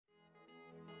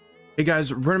Hey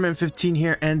guys, runnerman15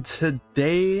 here, and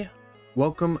today,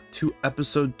 welcome to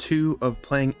episode 2 of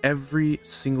playing every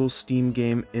single Steam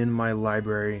game in my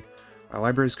library. My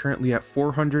library is currently at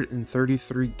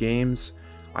 433 games.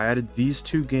 I added these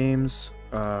two games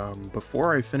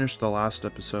before I finished the last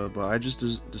episode, but I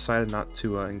just decided not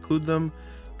to include them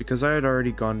because I had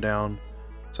already gone down.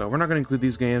 So we're not going to include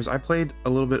these games. I played a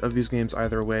little bit of these games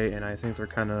either way, and I think they're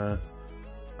kind of,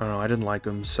 I don't know, I didn't like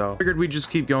them, so I figured we'd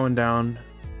just keep going down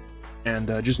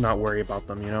and just not worry about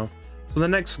them, you know. So the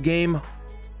next game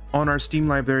on our Steam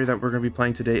library that we're going to be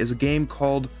playing today is a game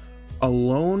called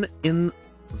Alone in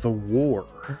the War,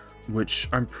 which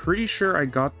I'm pretty sure I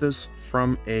got this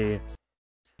from a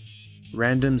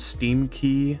random Steam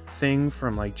key thing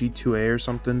from like G2A or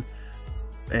something.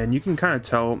 And you can kind of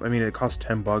tell, I mean, it costs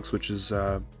 10 bucks, which is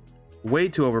way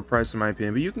too overpriced in my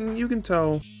opinion, but you can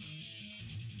tell.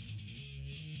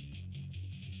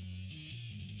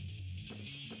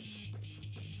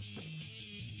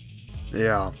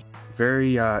 Yeah,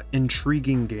 very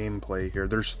intriguing gameplay here.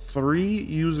 There's 3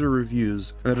 user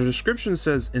reviews, and the description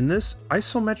says, in this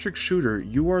isometric shooter,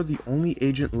 you are the only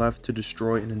agent left to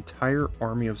destroy an entire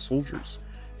army of soldiers.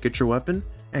 Get your weapon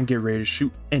and get ready to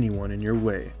shoot anyone in your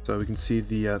way. So we can see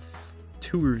the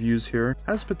 2 reviews here.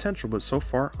 Has potential, but so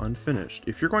far unfinished.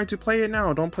 If you're going to play it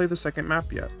now, don't play the second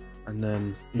map yet. And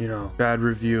then, you know, bad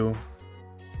review.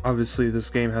 Obviously,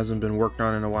 this game hasn't been worked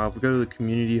on in a while. If we go to the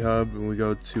community hub and we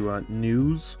go to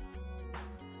news,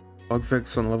 bug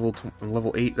fix on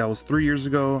level 8, that was 3 years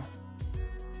ago.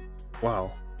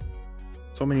 Wow,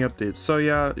 so many updates. So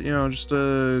yeah, you know, just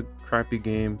a crappy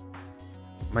game.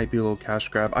 Might be a little cash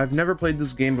grab. I've never played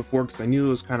this game before because I knew it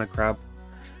was kind of crap.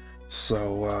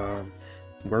 So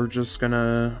we're just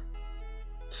gonna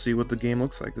see what the game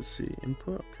looks like. Let's see,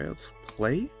 input. Okay, let's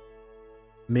play.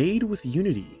 Made with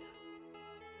Unity.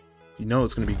 You know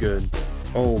it's gonna be good.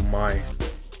 Oh my.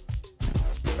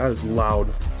 That is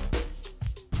loud.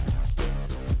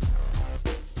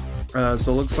 So it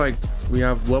looks like we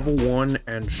have level 1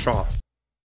 and shop.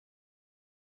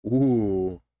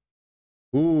 Ooh.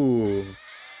 Ooh.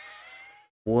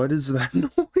 What is that noise?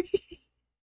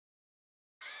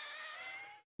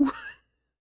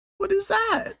 What is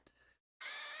that?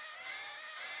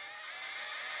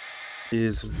 It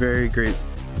is very great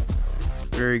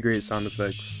sound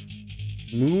effects.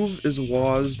 Move is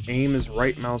WASD, aim is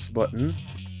right mouse button.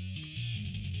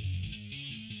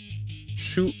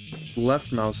 Shoot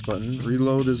left mouse button,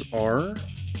 reload is R,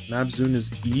 map zoom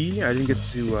is E. I didn't get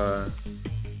to,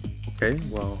 okay,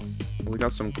 well, we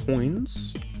got some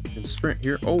coins. You can sprint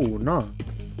here. Oh, nah.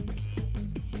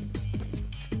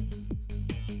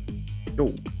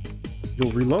 Yo,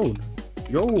 reload.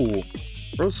 Yo,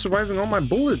 bro's surviving all my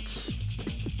bullets.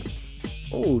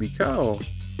 Holy cow.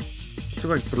 Took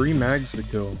like 3 mags to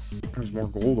kill. There's more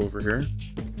gold over here.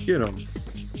 Get him.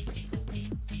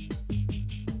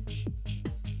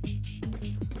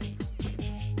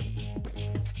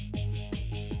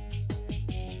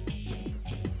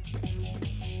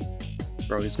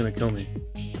 Bro, he's gonna kill me.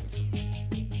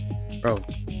 Bro,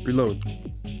 reload.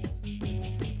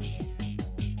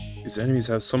 These enemies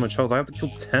have so much health. I have to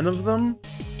kill 10 of them?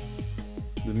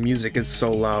 The music is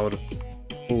so loud.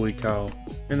 Holy cow.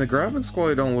 And the graphics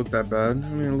quality don't look that bad. I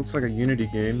mean, it looks like a Unity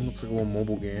game. It looks like a little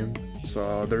mobile game.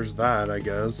 So there's that, I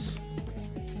guess.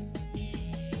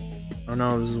 I don't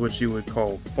know if this is what you would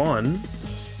call fun.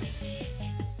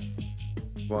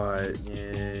 But,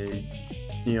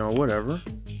 you know, whatever.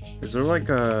 Is there like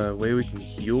a way we can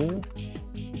heal?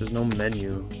 There's no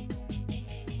menu.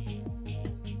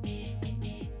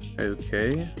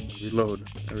 Okay. Reload.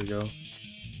 There we go.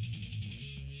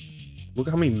 Look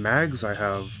how many mags I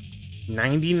have.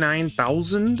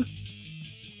 99,000?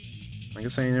 I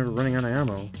guess I ain't never running out of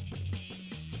ammo.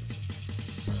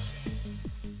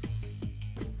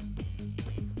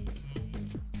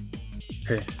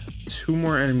 Okay, 2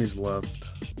 more enemies left.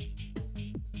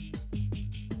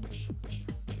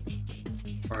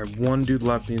 Alright, 1 dude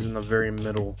left and he's in the very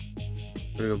middle.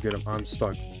 Gotta go get him. I'm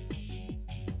stuck.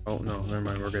 Oh no, never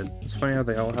mind, we're good. It's funny how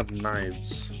they all have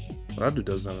knives. Well, that dude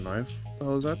doesn't have a knife. What the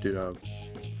hell does that dude have?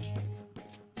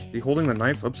 Is he holding the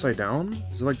knife upside down?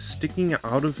 Is it like sticking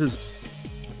out of his...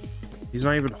 He's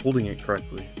not even holding it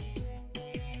correctly.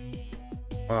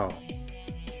 Wow.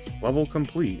 Level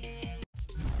complete.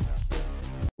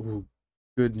 Ooh,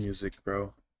 good music,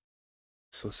 bro.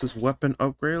 So this is weapon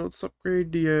upgrade. Let's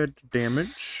upgrade the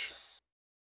damage.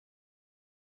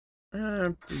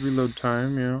 Reload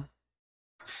time, yeah.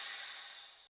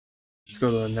 Let's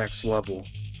go to the next level.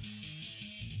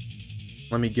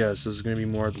 Let me guess, this is going to be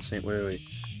more of the same. Wait.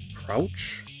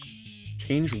 Crouch?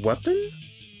 Change weapon?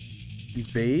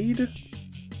 Evade?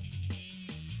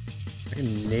 I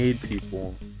can nade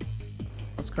people.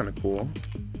 That's kind of cool.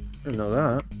 I didn't know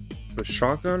that. A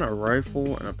shotgun, a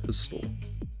rifle, and a pistol.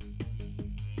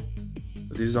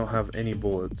 But these don't have any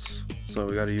bullets, so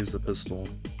we gotta use the pistol.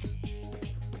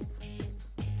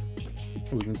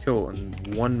 We can kill in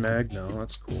one mag now,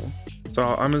 that's cool. So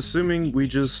I'm assuming we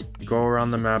just go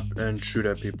around the map and shoot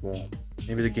at people.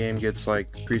 Maybe the game gets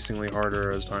like increasingly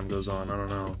harder as time goes on, I don't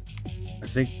know. I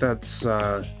think that's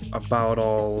about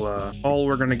all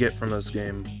we're gonna get from this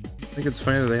game. I think it's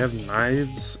funny that they have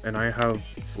knives and I have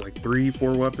like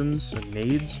 3-4 weapons and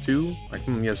nades too. Like,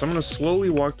 yes, I'm gonna slowly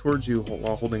walk towards you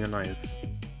while holding a knife.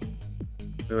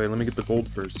 Wait, let me get the gold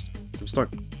first. I'm stuck.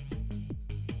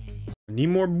 I need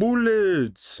more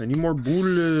bullets. I need more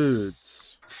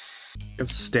bullets. You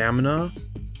have stamina?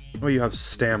 Oh, you have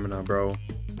stamina, bro.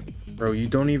 Bro, you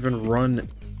don't even run.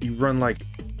 You run like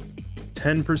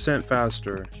 10%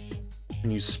 faster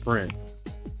when you sprint.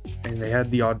 And they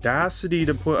had the audacity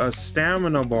to put a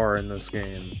stamina bar in this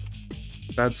game.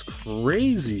 That's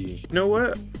crazy. You know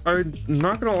what? I'm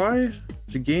not gonna lie.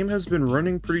 The game has been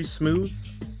running pretty smooth.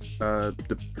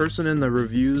 The person in the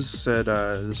reviews said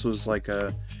this was like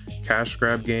a cash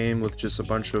grab game with just a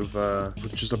bunch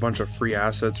of free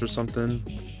assets or something.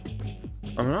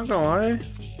 I'm not gonna lie.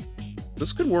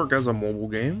 This could work as a mobile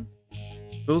game.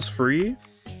 If it was free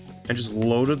and just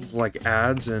loaded with, like,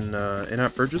 ads and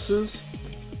in-app purchases,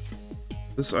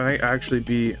 this might actually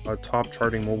be a top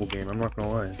charting mobile game, I'm not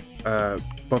gonna lie.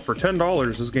 But for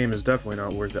 $10, this game is definitely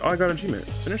not worth it. Oh, I got an achievement.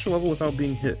 Finish a level without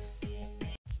being hit.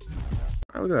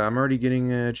 Oh, look at that, I'm already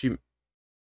getting an achievement.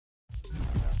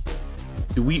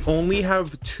 Do we only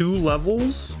have 2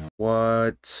 levels?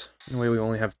 What? No way, we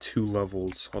only have 2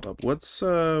 levels. Hold up, let's, what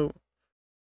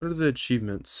are the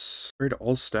achievements? Grade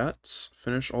all stats,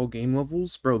 finish all game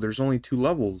levels? Bro, there's only 2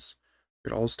 levels.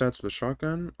 Grade all stats for the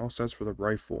shotgun, all stats for the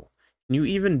rifle. Can you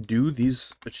even do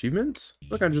these achievements?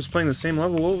 Look, I'm just playing the same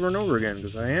level over and over again,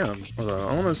 because I am. Hold on,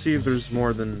 I want to see if there's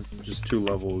more than just 2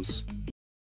 levels.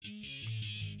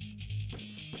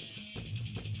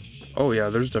 Oh yeah,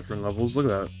 there's different levels, look at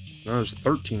that. Now there's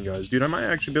 13 guys. Dude, I might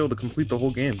actually be able to complete the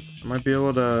whole game. I might be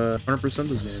able to 100%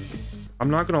 this game. I'm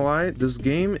not gonna lie, this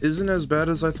game isn't as bad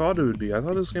as I thought it would be. I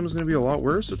thought this game was gonna be a lot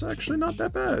worse. It's actually not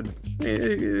that bad.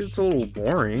 It's a little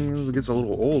boring, it gets a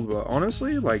little old, but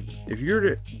honestly, like, if you were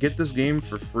to get this game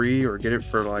for free or get it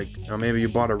for, like, you know, maybe you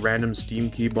bought a random Steam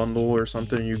key bundle or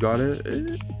something and you got it,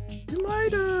 it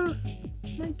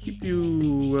might keep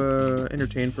you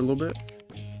entertained for a little bit.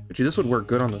 Actually, this would work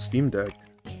good on the Steam Deck.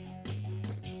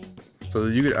 So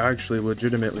that you could actually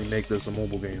legitimately make this a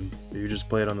mobile game. You just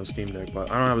play it on the Steam Deck, but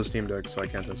I don't have a Steam Deck, so I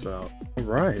can't test it out.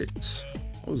 Alright.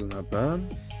 That wasn't that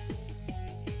bad.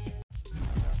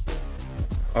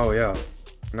 Oh yeah.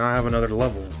 Now I have another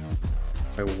level.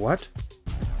 Wait, what?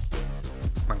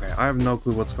 Okay, I have no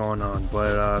clue what's going on,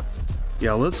 but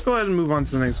yeah, let's go ahead and move on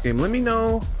to the next game. Let me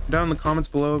know down in the comments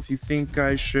below if you think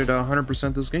I should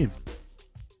 100% this game.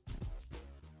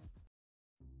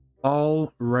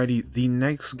 Alrighty, the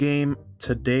next game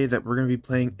today that we're going to be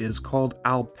playing is called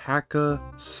Alpaca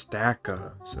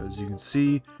Stacka. So as you can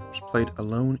see, just played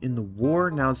Alone in the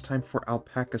War. Now it's time for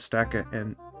Alpaca Stacka,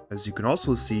 and as you can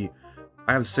also see,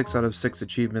 I have 6 out of 6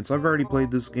 achievements. I've already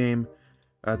played this game.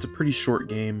 It's a pretty short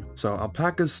game. So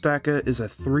Alpaca Stacka is a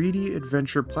 3D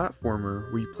adventure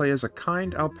platformer where you play as a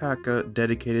kind alpaca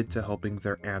dedicated to helping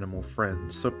their animal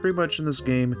friends. So pretty much in this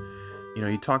game, you know,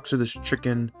 you talk to this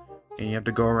chicken, and you have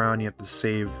to go around, you have to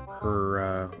save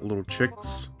her little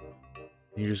chicks.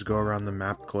 You just go around the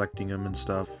map collecting them and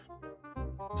stuff.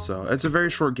 So it's a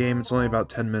very short game, it's only about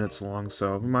 10 minutes long,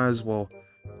 so we might as well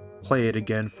play it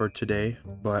again for today.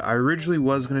 But I originally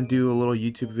was going to do a little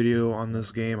YouTube video on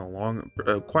this game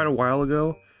quite a while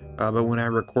ago, but when I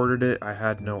recorded it, I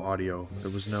had no audio. There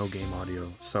was no game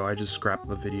audio, so I just scrapped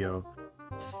the video.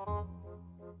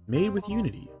 Made with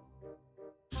Unity.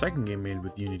 Second game made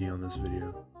with Unity on this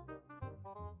video.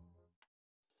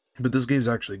 But this game's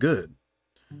actually good.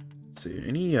 Let's see,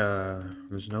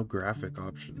 there's no graphic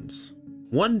options.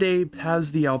 One day,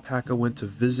 Paz the alpaca went to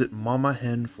visit Mama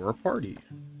Hen for a party.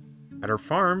 At her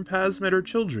farm, Paz met her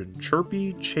children,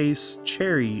 Chirpy, Chase,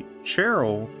 Cherry,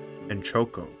 Cheryl, and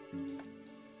Choco.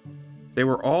 They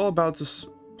were all about to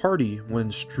party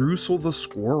when Streusel the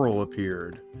squirrel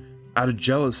appeared. Out of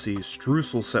jealousy,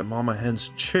 Streusel set Mama Hen's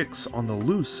chicks on the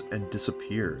loose and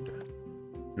disappeared.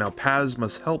 Now Paz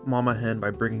must help Mama Hen by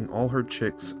bringing all her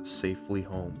chicks safely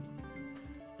home.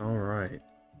 Alright.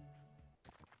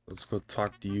 Let's go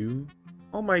talk to you.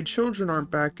 All my children aren't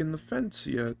back in the fence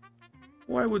yet.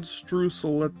 Why would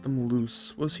Streusel let them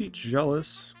loose? Was he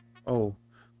jealous? Oh,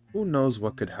 who knows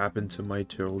what could happen to my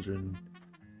children.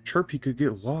 Chirpy could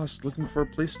get lost looking for a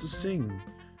place to sing.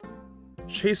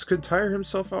 Chase could tire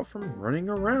himself out from running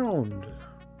around.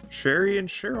 Sherry and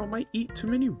Cheryl might eat too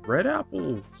many red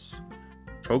apples.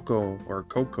 Choco or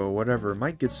Coco, whatever,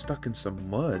 might get stuck in some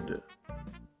mud.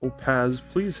 Oh, Paz,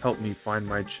 please help me find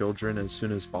my children as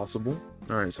soon as possible.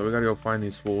 Alright, so we gotta go find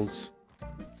these fools.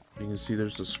 You can see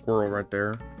there's a squirrel right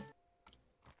there.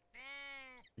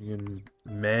 You can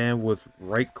man with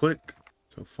right click.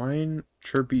 So find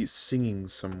Chirpy singing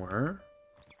somewhere.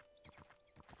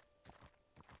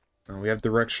 Oh, we have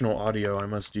directional audio, I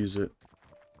must use it.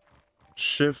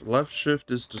 Shift, left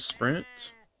shift is to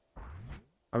sprint.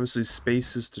 Obviously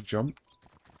space is to jump.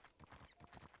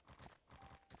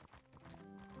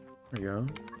 There you go.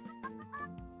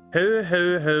 Ho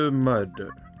ho ho mud.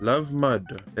 Love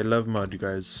mud. They love mud, you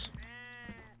guys.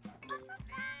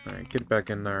 Alright, get back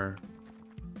in there.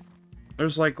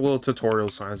 There's like little tutorial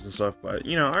signs and stuff, but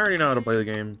you know, I already know how to play the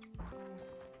game.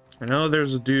 I know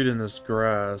there's a dude in this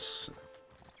grass.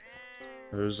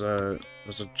 There's a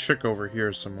chick over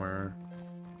here somewhere.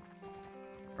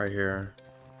 Right here.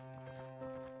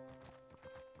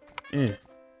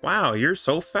 Wow, you're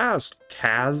so fast,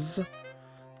 Kaz.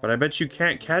 But I bet you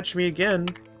can't catch me again.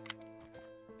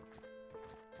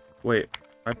 Wait,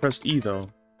 I pressed E though.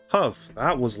 Huff,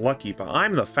 that was lucky, but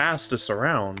I'm the fastest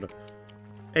around.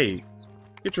 Hey,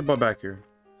 get your butt back here.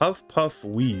 Huff, puff,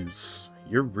 wheeze.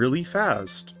 You're really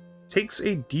fast. Takes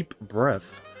a deep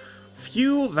breath.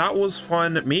 Phew, that was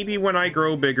fun. Maybe when I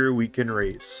grow bigger, we can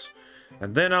race.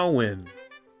 And then I'll win.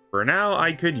 For now,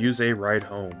 I could use a ride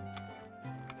home.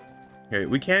 Okay,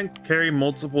 we can't carry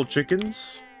multiple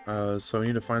chickens. So we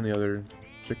need to find the other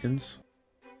chickens.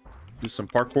 Do some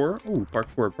parkour. Ooh,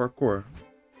 parkour, parkour.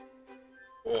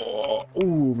 Oh,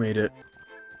 ooh, made it.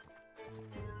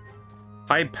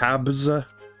 Hi, Pabs.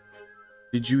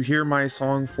 Did you hear my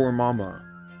song for Mama?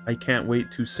 I can't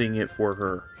wait to sing it for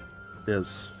her.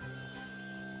 Yes.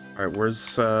 Alright,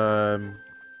 where's,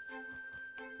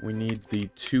 we need the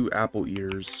 2 apple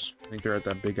eaters. I think they're at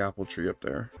that big apple tree up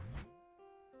there.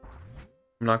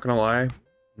 I'm not gonna lie.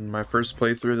 In my first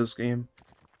playthrough of this game,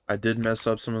 I did mess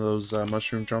up some of those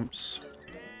mushroom jumps.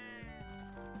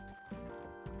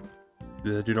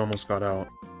 The dude almost got out.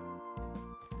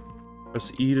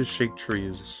 Press E to shake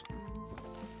trees.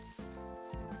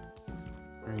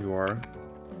 There you are.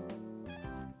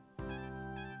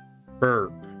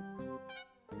 Burp.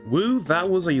 Woo, that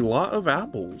was a lot of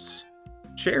apples.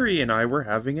 Cherry and I were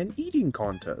having an eating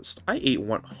contest. I ate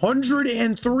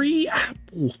 103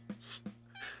 apples.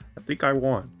 I think I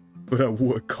won, but at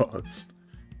what cost?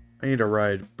 I need a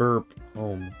ride. Burp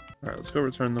home. Alright, let's go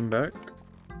return them back.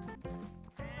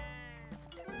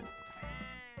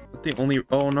 But the only...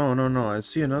 Oh, no. I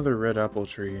see another red apple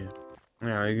tree.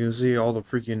 Yeah, you can see all the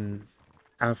freaking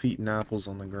half-eaten apples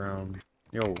on the ground.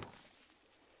 Yo.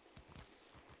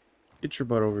 Get your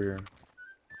butt over here.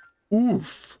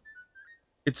 Oof.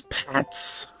 It's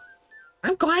Pats.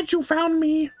 I'm glad you found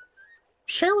me.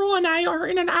 Cheryl and I are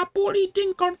in an apple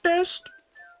eating contest.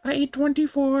 I ate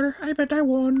 24. I bet I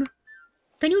won.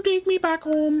 Can you take me back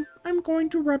home? I'm going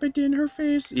to rub it in her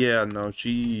face. Yeah, no,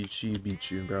 she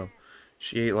beat you, bro.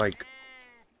 She ate like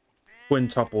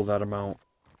quintuple that amount.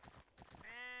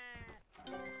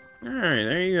 Alright,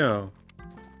 there you go.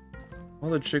 All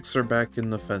the chicks are back in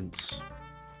the fence.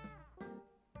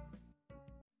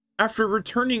 After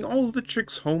returning all the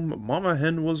chicks home, Mama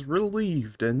Hen was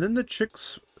relieved, and then the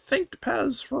chicks thanked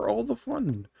Paz for all the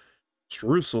fun.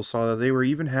 Streusel saw that they were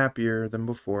even happier than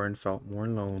before and felt more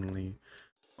lonely.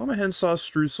 Mama Hen saw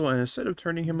Streusel and instead of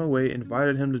turning him away,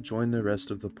 invited him to join the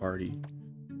rest of the party.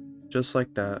 Just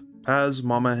like that, Paz,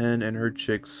 Mama Hen, and her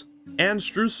chicks, and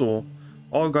Streusel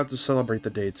all got to celebrate the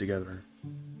day together.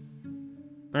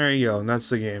 There you go, and that's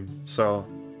the game. So,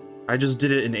 I just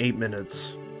did it in 8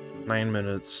 minutes. 9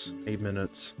 minutes, 8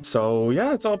 minutes. So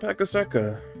yeah, it's Alpaca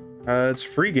Stacka. It's a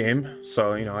free game,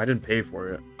 so you know, I didn't pay for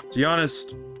it. To be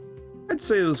honest, I'd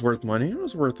say it was worth money. It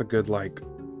was worth a good like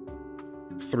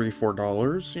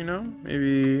 $3-4, you know?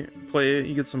 Maybe play it,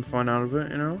 you get some fun out of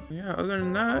it, you know? Yeah, other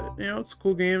than that, you know, it's a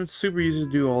cool game. It's super easy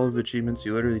to do all of the achievements.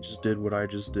 You literally just did what I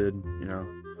just did, you know?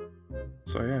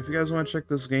 So yeah, if you guys want to check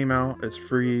this game out, it's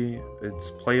free.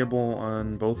 It's playable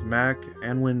on both Mac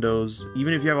and Windows.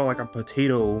 Even if you have like a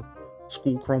potato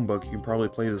school Chromebook, you can probably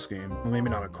play this game. Well, maybe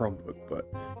not a Chromebook, but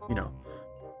you know,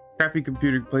 crappy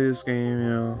computer can play this game, you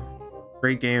know.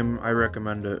 Great game, I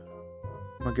recommend it.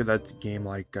 I'll give that game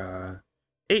like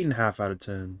 8.5 out of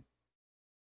 10.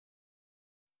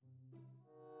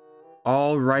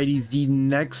 Alrighty, the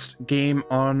next game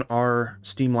on our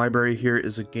Steam library here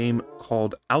is a game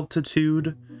called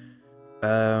Altitude.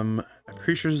 I'm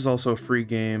pretty sure this is also a free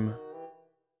game.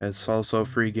 It's also a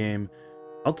free game.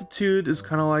 Altitude is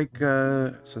kind of like,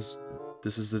 says,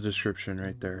 this is the description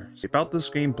right there. About this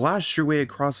game, blast your way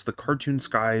across the cartoon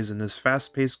skies in this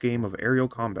fast-paced game of aerial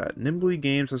combat. Nimbly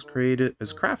Games has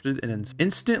crafted an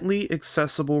instantly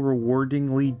accessible,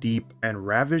 rewardingly deep, and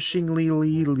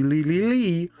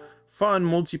ravishingly fun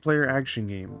multiplayer action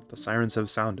game. The sirens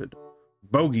have sounded.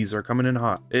 Bogeys are coming in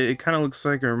hot. It kind of looks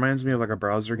like, it reminds me of like a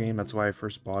browser game. That's why I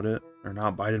first bought it. Or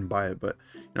not, I didn't buy it, but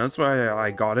you know, that's why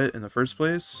I got it in the first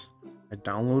place. I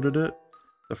downloaded it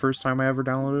the first time I ever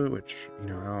downloaded it, which, you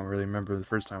know, I don't really remember the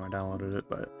first time I downloaded it,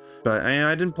 but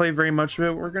I didn't play very much of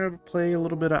it. We're gonna play a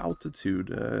little bit of Altitude.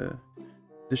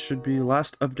 This should be,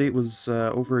 last update was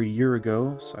over a year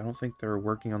ago, so I don't think they're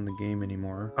working on the game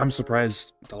anymore. I'm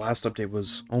surprised the last update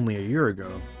was only a year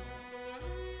ago.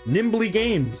 Nimbly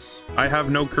Games. I have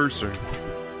no cursor.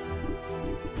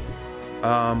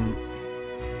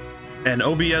 And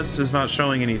OBS is not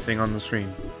showing anything on the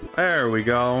screen. There we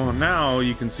go. Now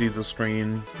you can see the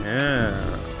screen.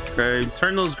 Yeah. Okay.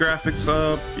 Turn those graphics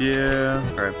up. Yeah.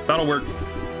 Okay. That'll work.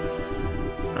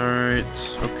 All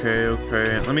right. Okay.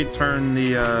 Okay. Let me turn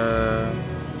the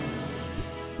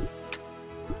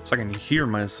so I can hear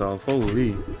myself.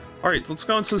 Holy. All right. Let's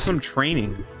go into some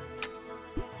training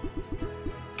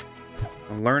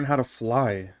and learn how to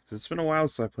fly. It's been a while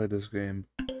since I played this game.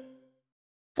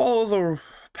 Follow the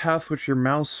path with your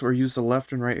mouse or use the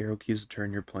left and right arrow keys to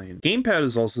turn your plane. Gamepad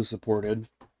is also supported.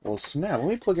 Well, snap. Let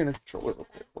me plug in a controller real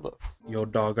quick. Hold up. Yo,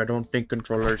 dog, I don't think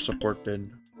controller is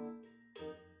supported.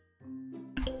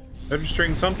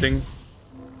 Registering something.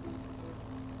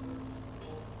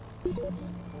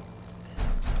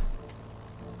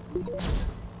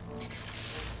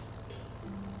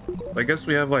 I guess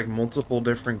we have like multiple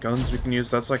different guns we can use.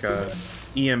 That's like a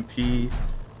EMP.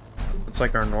 It's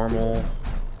like our normal.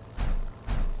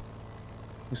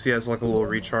 You see, it has like a little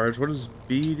recharge. What does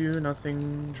B do?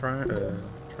 Nothing. Try.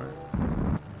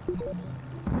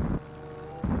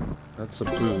 That's a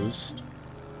boost.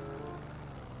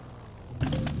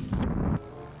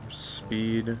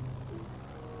 Speed.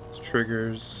 It's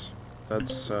triggers.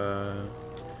 That's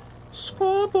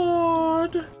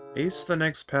scoreboard. Ace the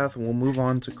next path and we'll move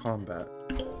on to combat.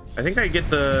 I think I get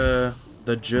the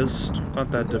gist.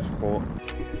 Not that difficult.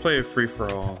 Play a free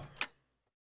for all.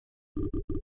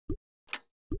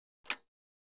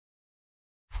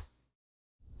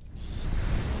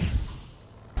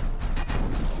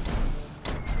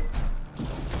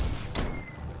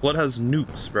 Blood has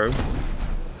nukes, bro.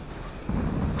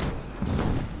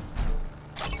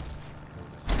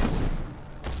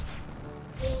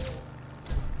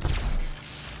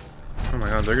 Oh my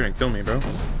god, they're gonna kill me, bro.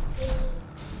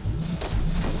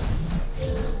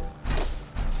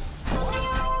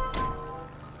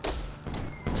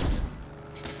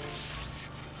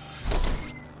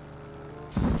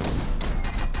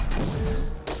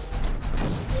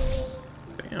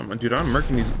 Damn, dude, I'm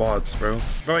murking these bots, bro.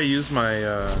 If I use my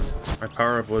my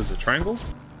power up, was it triangle?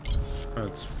 Oh,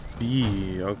 it's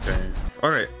B. Okay.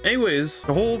 Alright, anyways,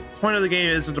 the whole point of the game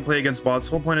isn't to play against bots.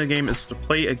 The whole point of the game is to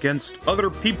play against other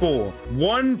people.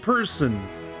 One person.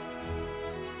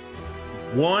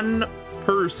 One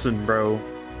person, bro.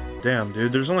 Damn,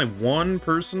 dude, there's only one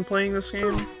person playing this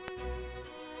game?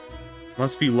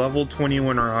 Must be level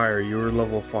 21 or higher. You were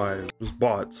level 5. It was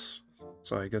bots.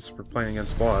 So I guess we're playing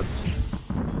against bots.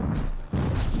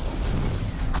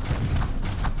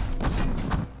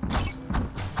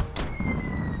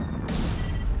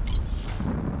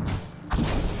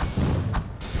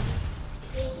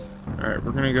 Alright,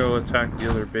 we're gonna go attack the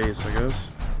other base, I guess.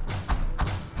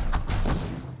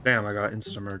 Damn, I got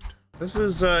insta-murked. This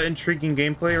is intriguing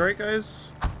gameplay, right,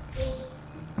 guys?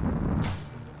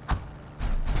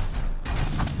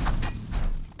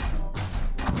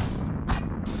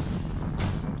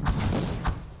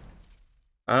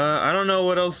 I don't know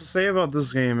what else to say about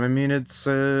this game. I mean, it's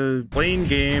a plain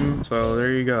game, so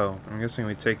there you go. I'm guessing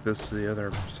we take this to the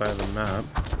other side of the map.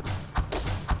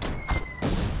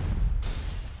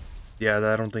 Yeah,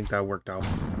 I don't think that worked out.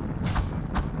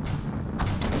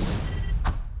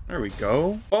 There we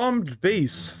go. Bombed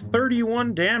base,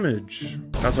 31 damage.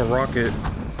 That's a rocket.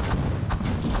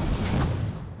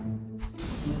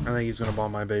 I think he's gonna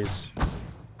bomb my base.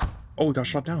 Oh, we got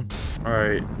shot down. All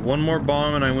right, one more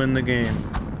bomb and I win the game.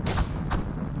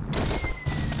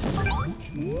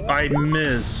 I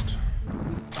missed.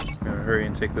 Gotta hurry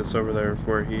and take this over there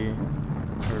before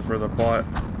for the bot.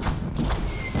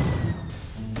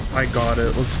 I got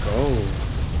it. Let's go.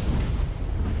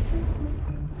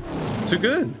 Too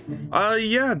good.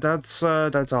 Yeah, that's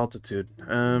altitude.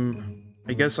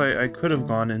 I guess I could have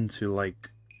gone into like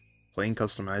plane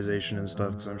customization and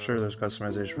stuff, because I'm sure there's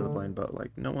customization for the plane, but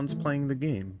like no one's playing the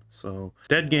game. So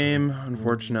dead game,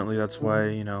 unfortunately. That's why,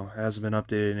 you know, it hasn't been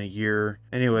updated in a year.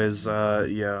 Anyways,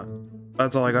 yeah,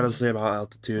 that's all I gotta say about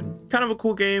Altitude. Kind of a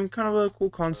cool game, kind of a cool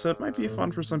concept, might be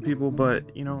fun for some people,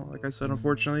 but you know, like I said,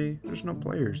 unfortunately there's no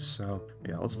players. So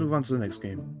yeah, let's move on to the next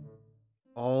game.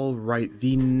 All right,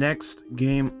 the next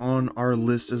game on our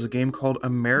list is a game called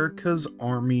America's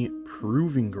Army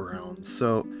Proving Ground.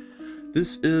 So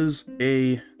this is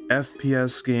a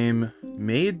FPS game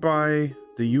made by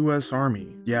the US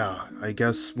Army. Yeah, I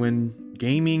guess when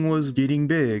gaming was getting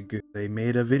big, they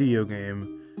made a video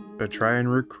game to try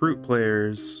and recruit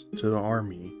players to the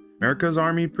Army. America's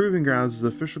Army Proving Grounds is the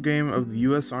official game of the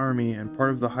US Army and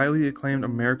part of the highly acclaimed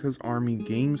America's Army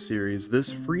game series.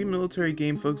 This free military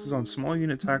game focuses on small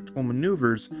unit tactical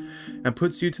maneuvers and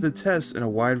puts you to the test in a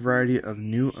wide variety of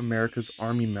new America's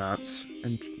Army maps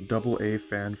and AA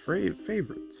fan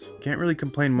favorites. Can't really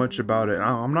complain much about it.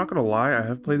 I'm not gonna lie, I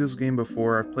have played this game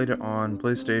before. I've played it on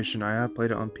PlayStation, I have played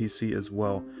it on PC as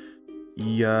well.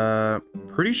 Yeah,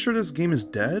 pretty sure this game is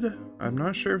dead. I'm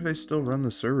not sure if they still run the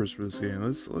servers for this game.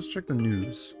 Let's check the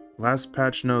news. Last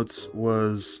patch notes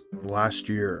was last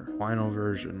year. Final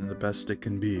version, the best it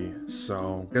can be.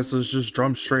 So I guess let's just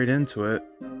jump straight into it.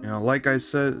 You know, like I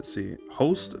said, let's see,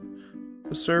 host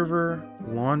the server,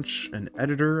 launch an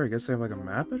editor. I guess they have like a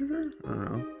map editor. I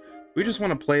don't know. We just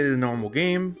want to play the normal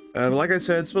game. But like I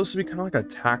said, it's supposed to be kind of like a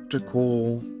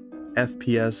tactical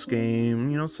FPS game,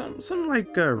 you know, something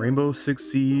like Rainbow Six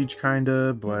Siege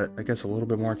kinda, but I guess a little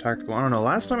bit more tactical. I don't know,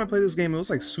 last time I played this game it was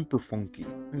like super funky.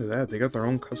 Look at that, they got their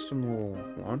own custom little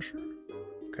launcher.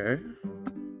 Okay,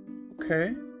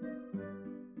 I'm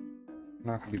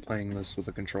not gonna be playing this with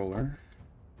a controller.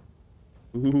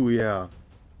 Ooh, yeah.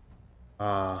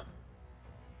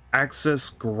 Access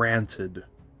granted.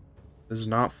 This is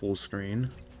not full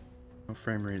screen. No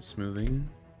frame rate smoothing.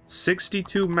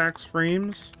 62 max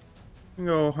frames. We can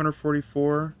go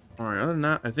 144. Alright, other than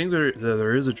that, I think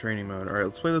there is a training mode. Alright,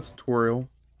 let's play the tutorial.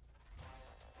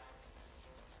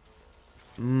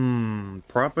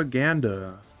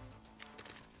 Propaganda.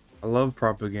 I love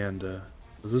propaganda.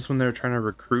 Was this when they were trying to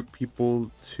recruit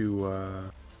people to,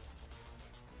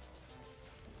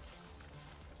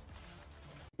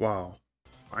 Wow.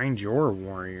 Find your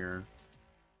warrior.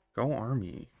 Go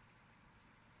Army.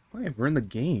 Wait, we're in the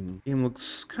game. Game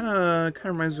looks kind of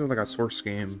reminds me of like a Source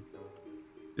game.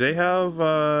 Do they have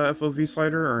FOV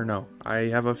slider or no? I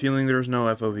have a feeling there's no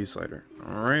FOV slider.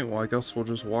 All right, well I guess we'll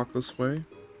just walk this way.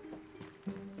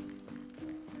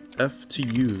 F to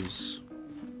use.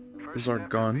 This is our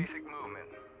gun.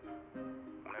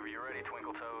 Whenever you're ready,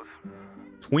 Twinkle Toes.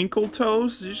 Twinkle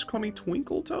Toes? Did you just call me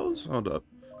Twinkle Toes? Hold up.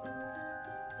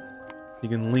 You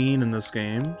can lean in this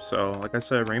game, so like I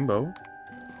said, rainbow.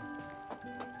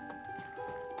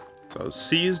 So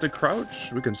C is to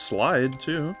crouch, we can slide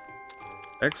too.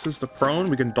 X is to prone,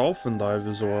 we can dolphin dive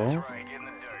as well. That's right, get in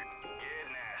the dirt.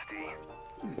 Get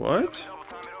nasty. What? Double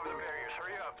time it over the barriers,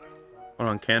 hurry up. Hold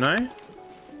on, can I?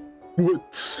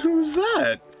 What? Who's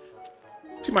that?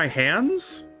 See my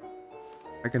hands?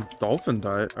 I can dolphin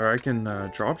dive, or I can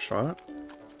drop shot.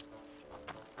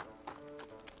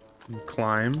 And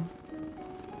climb.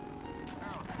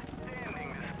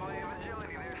 Outstanding display of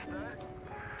agility there, stud.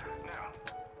 Now,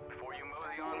 before you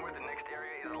mosey onward, the next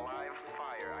area is live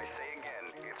fire. I say again,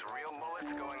 it's real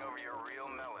bullets going over your real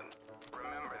melon.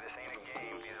 Remember, this ain't a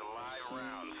game, these are live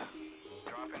rounds.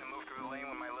 Drop in and move through the lane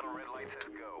when my little red light says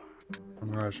go. I'm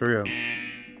gonna show you.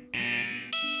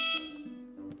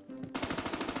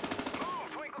 Move,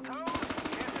 Twinkle Toes!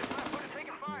 Can't this left foot is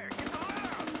taking fire. Get the lead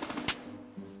out!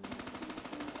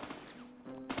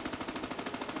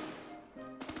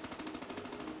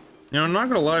 You know, I'm not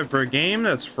gonna lie, for a game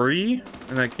that's free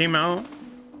and that came out,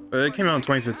 it came out in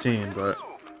 2015, but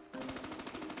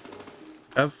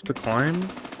F to climb?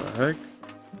 What the heck?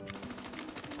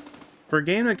 For a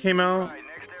game that came out Right,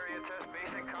 next area test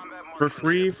basic combat for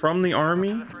free from the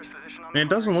army, First position on I mean, it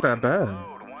doesn't look that bad.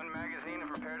 Load one magazine and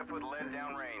prepare to put lead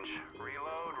down range.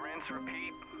 Reload, rinse,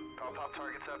 repeat. I'll pop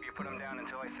targets up, you put them down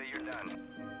until I say you're done.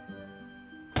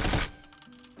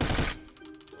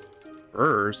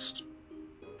 First?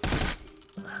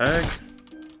 The heck?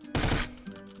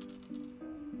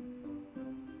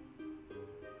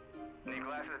 Need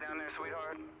glasses down there,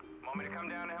 sweetheart? Want me to come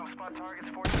down and help spot targets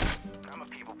for you? I'm a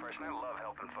people person, I love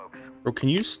helping folks. Bro, can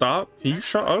you stop? Can you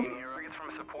shut up? Targets from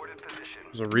a supported position.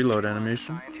 There's a reload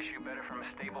animation. Scientists shoot better from a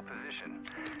stable position.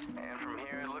 And from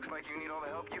here, it looks like you need all the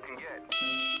help you can get.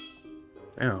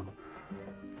 Damn.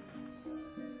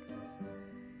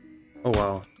 Oh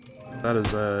wow. That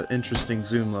is a interesting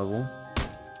zoom level.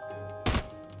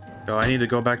 Yo, I need to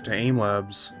go back to aim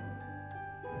labs.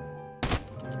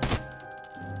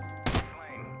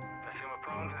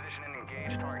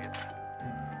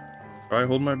 Do I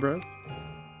hold my breath?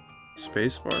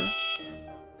 Spacebar?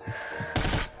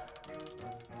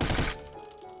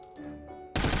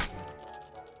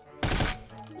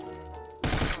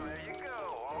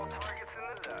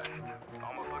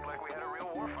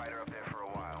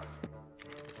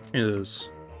 It is.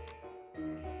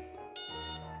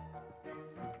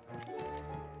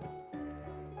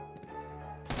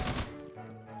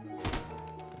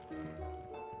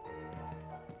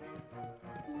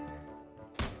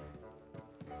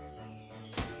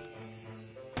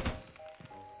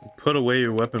 Put away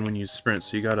your weapon when you sprint,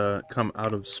 so you gotta come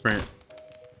out of sprint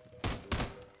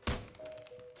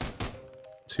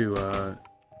to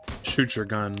shoot your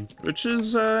gun, which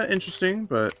is interesting,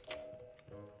 but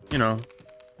you know.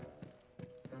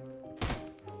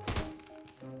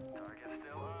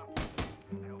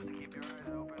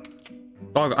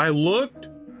 Dog, I looked.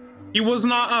 He was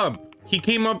not up. He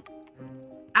came up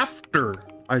after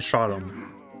I shot him.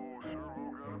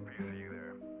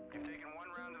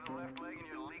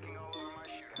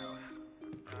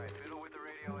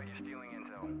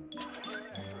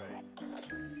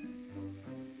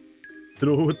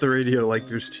 Fiddle with the radio like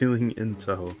you're stealing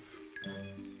intel.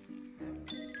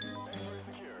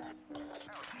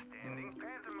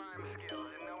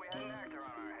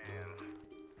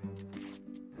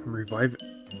 Revive.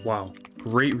 Wow,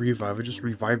 great revive. I just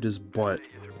revived his butt.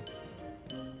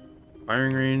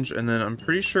 Firing range, and then I'm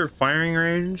pretty sure firing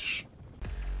range.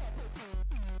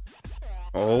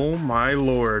 Oh my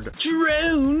lord.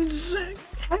 Drones,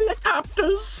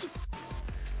 helicopters,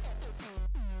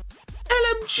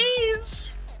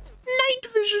 LMGs,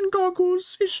 night vision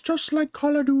goggles. It's just like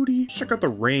Call of Duty. Check out the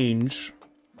range.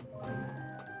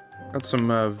 Got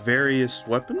some various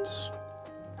weapons.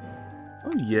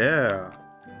 Oh yeah.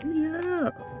 Oh yeah.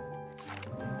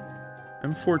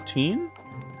 M14.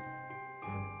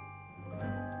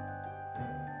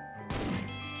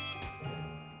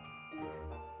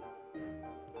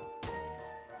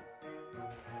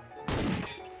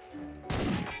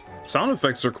 Sound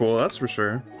effects are cool, that's for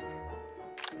sure.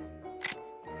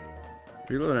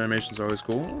 Reload animation's always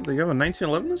cool. They have a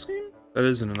 1911 in this game? That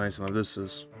isn't a 1911, this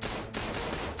is.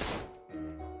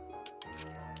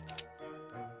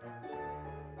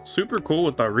 Super cool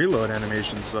with the reload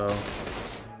animations though.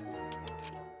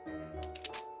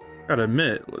 Gotta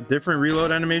admit, different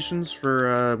reload animations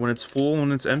for when it's full and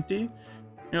when it's empty. You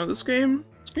know, this game's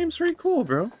pretty cool,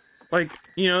 bro. Like,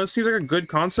 you know, it seems like a good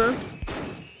concept.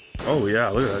 Oh yeah,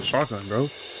 look at that shotgun, bro.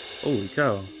 Holy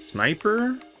cow.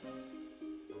 Sniper?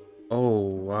 Oh,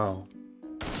 wow.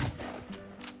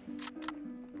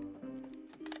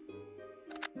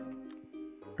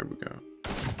 Here we go.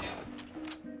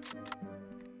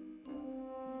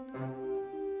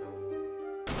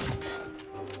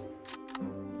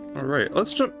 All right,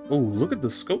 let's jump. Oh, look at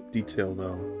the scope detail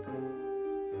though.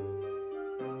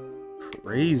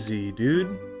 Crazy,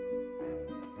 dude.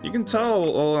 You can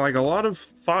tell like a lot of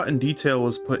thought and detail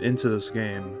was put into this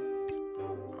game.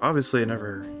 Obviously it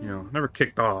never, you know, never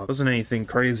kicked off. Wasn't anything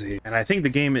crazy. And I think the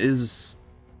game is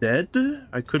dead.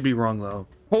 I could be wrong though.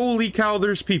 Holy cow,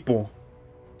 there's people.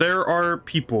 There are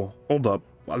people. Hold up.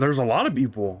 Wow, there's a lot of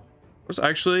people. There's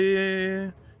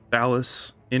actually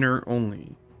Dallas inner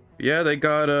only. Yeah, they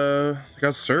got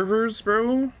servers,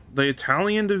 bro. The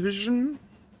Italian division,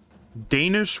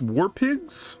 Danish war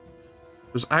pigs.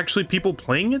 There's actually people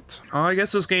playing it. Oh, I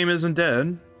guess this game isn't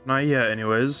dead. Not yet,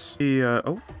 anyways.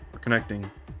 Oh, we're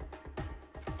connecting.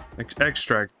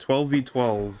 Extract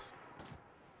 12v12.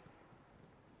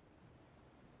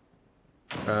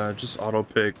 Just auto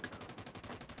pick.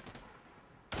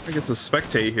 I think it's a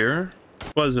spectate here.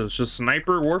 What is this? Just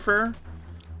sniper warfare?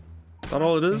 Is that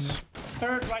all it is?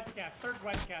 Third right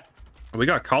cap. We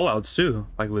got callouts too,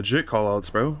 like legit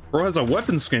callouts, bro. Bro has a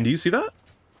weapon skin. Do you see that?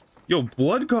 Yo,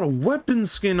 Blood got a weapon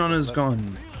skin on his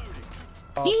gun.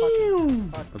 Damn.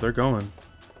 Oh, they're going.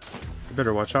 You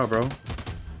better watch out, bro.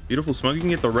 Beautiful smoke. You can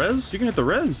get the res. You can hit the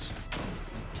res.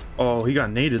 Oh, he got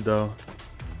naded though.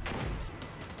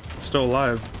 Still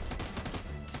alive.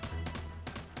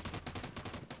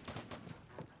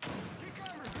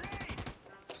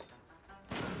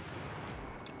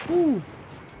 Ooh.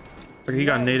 Like he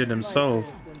got naded himself.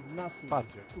 They're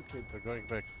going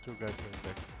back. Two guys going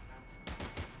back.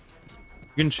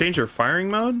 You can change your firing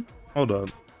mode? Hold up.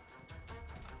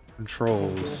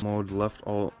 Controls. Mode left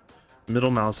alt.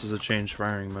 Middle mouse is a change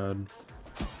firing mode.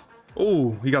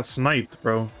 Oh, he got sniped,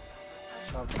 bro.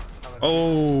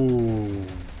 Oh,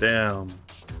 damn.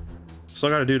 So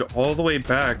I gotta do it all the way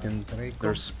back and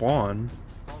their spawn.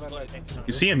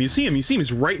 You see him, you see him, you see him.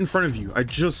 He's right in front of you. I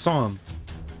just saw him.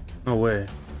 No way.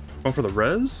 Going for the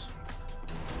res?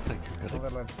 Thank you,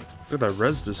 Phillip. Look at that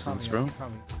res distance, bro.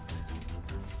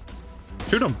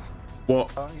 Shoot him. Well,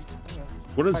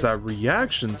 what is that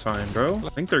reaction time, bro? I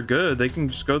think they're good. They can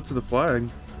just go to the flag.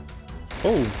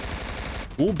 Oh.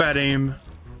 Ooh, bad aim.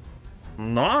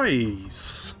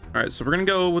 Nice. All right, so we're gonna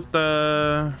go with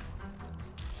the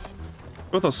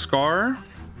a Scar.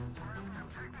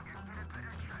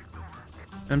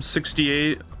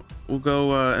 M68. We'll go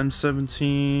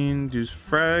M17. Do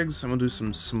frags, and we'll do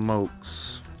some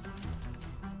smokes.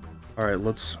 All right,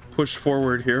 let's push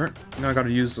forward here. Now I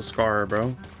gotta use the Scar,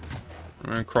 bro. I'm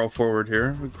gonna crawl forward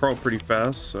here. We crawl pretty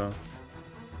fast, so.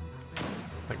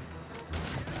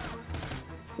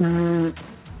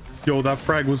 Yo, that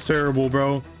frag was terrible,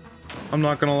 bro. I'm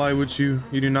not gonna lie with you.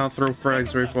 You do not throw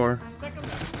frags very far.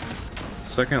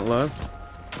 Second left.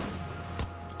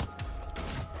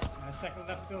 Second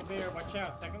left still there. Watch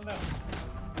out. Second left.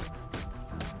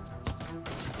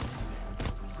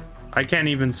 I can't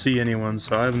even see anyone,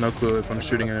 so I have no clue if I'm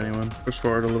shooting at anyone. Push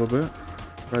forward a little bit.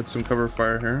 Had some cover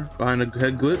fire here. Behind a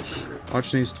head glitch.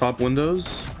 Watching these top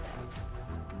windows.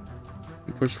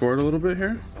 Push forward a little bit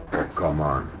here. Come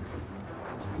on.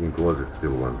 You can close it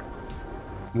still one.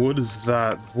 What is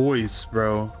that voice,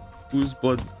 bro? Whose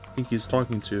blood do you think he's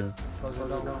talking to? I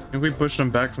think we pushed him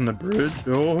back from the bridge.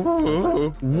 Oh,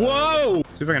 whoa!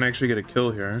 See if I can actually get a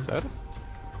kill here.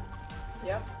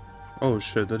 Yep. Oh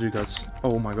shit, that dude got.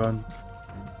 Oh my god.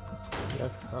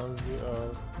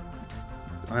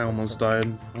 I almost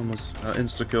died. Almost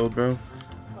insta killed, bro.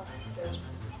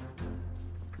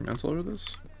 Mantle over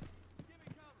this?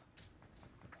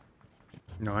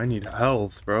 No, I need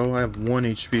health, bro. I have 1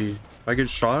 HP. If I get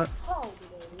shot.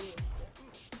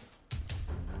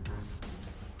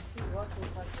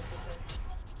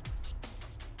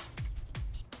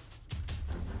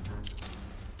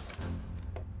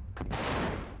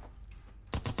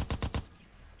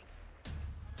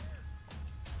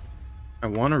 I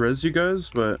want to res you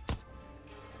guys, but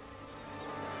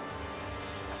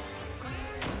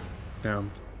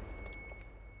damn,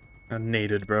 I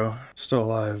naded, bro. Still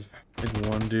alive. Maybe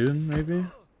one dude, maybe.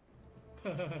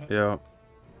 Yeah.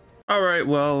 All right.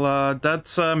 Well,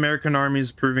 that's American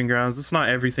Army's Proving Grounds. It's not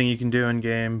everything you can do in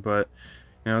game, but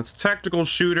you know, it's a tactical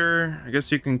shooter. I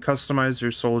guess you can customize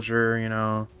your soldier. You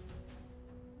know,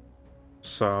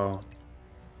 so.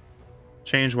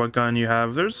 Change what gun you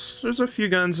have. There's a few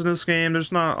guns in this game.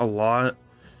 There's not a lot.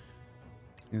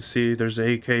 You can see there's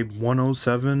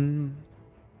AK-107.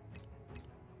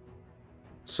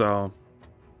 So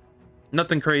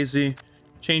nothing crazy.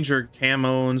 Change your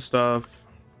camo and stuff.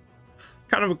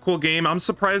 Kind of a cool game. I'm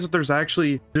surprised that there's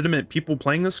actually legitimate people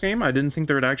playing this game. I didn't think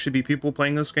there would actually be people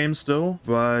playing this game still,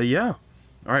 but yeah.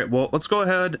 All right, well, let's go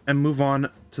ahead and move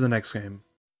on to the next game.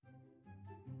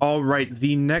 All right,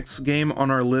 the next game on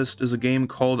our list is a game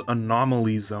called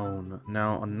Anomaly Zone.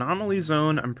 Now, Anomaly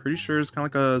Zone, I'm pretty sure is kind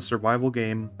of like a survival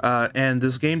game. And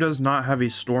this game does not have a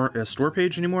store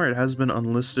page anymore. It has been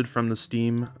unlisted from the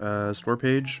Steam store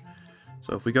page.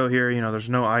 So if we go here, you know, there's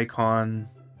no icon.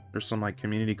 There's some like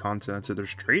community content. That's it.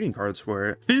 There's trading cards for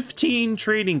it. 15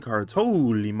 trading cards.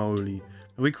 Holy moly.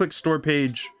 If we click store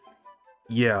page,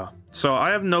 yeah. So I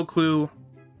have no clue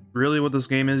really what this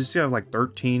game is. You see I have like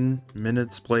 13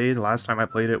 minutes played. The last time I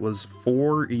played it was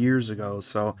 4 years ago,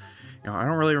 so you know, I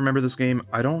don't really remember this game.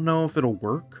 I don't know if it'll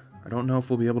work. I don't know if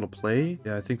we'll be able to play.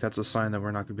 Yeah, I think that's a sign that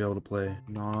we're not gonna be able to play.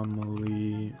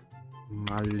 Anomaly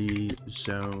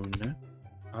Zone.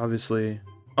 Obviously.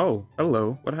 Oh,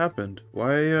 hello. What happened?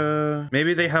 Why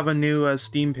maybe they have a new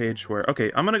Steam page where okay,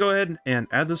 I'm gonna go ahead and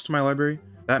add this to my library.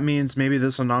 That means maybe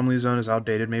this Anomaly Zone is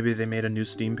outdated. Maybe they made a new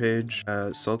Steam page.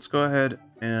 So let's go ahead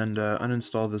and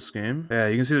uninstall this game. Yeah,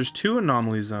 you can see there's 2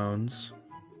 Anomaly Zones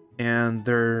and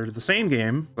they're the same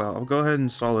game. Well, I'll go ahead and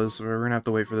install this. We're gonna have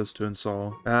to wait for this to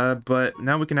install. But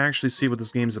now we can actually see what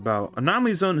this game's about.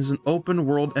 Anomaly Zone is an open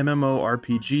world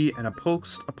MMORPG and a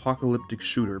post-apocalyptic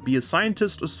shooter. Be a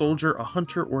scientist, a soldier, a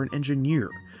hunter, or an engineer.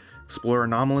 Explore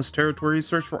anomalous territories,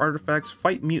 search for artifacts,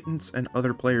 fight mutants and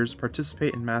other players,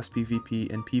 participate in mass PvP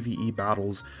and PvE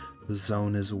battles. The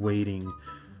zone is waiting.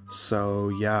 So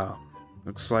yeah,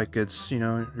 looks like it's, you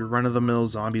know, your run-of-the-mill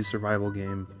zombie survival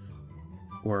game.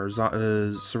 Or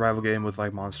survival game with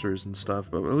like monsters and stuff.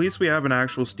 But at least we have an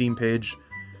actual Steam page.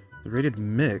 Rated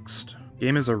mixed.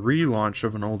 Game is a relaunch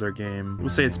of an older game. We'll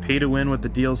say it's pay to win with the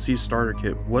DLC starter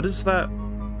kit. What is that?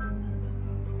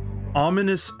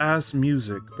 Ominous ass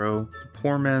music, bro. The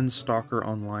Poor Man's Stalker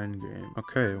online game.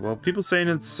 Okay, well, people saying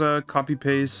it's copy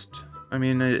paste. I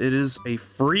mean, it is a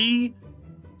free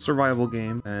survival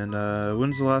game. And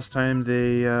when's the last time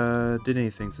they did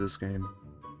anything to this game?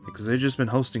 Because they've just been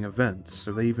hosting events.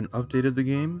 Have they even updated the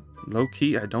game?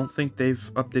 Low-key, I don't think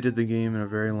they've updated the game in a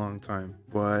very long time.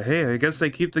 But hey, I guess they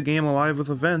keep the game alive with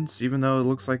events, even though it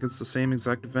looks like it's the same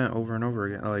exact event over and over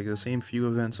again. Like the same few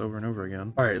events over and over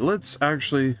again. Alright, let's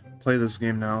actually play this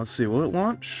game now. Let's see, will it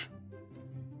launch?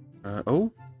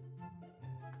 Oh.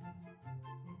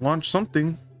 Launch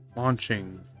something.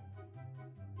 Launching.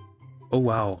 Oh,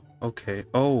 wow. Okay.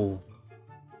 Oh.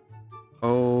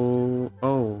 Oh.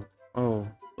 Oh. Oh.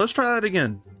 Let's try that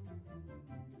again.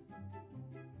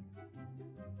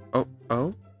 Oh,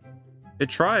 oh. It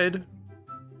tried.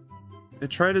 It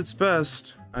tried its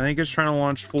best. I think it's trying to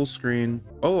launch full screen.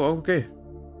 Oh, okay.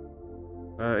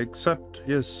 Accept,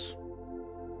 yes.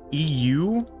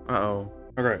 EU? Uh-oh.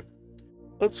 Okay.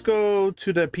 Let's go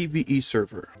to the PvE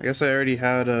server. I guess I already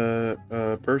had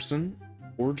a person.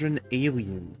 Origin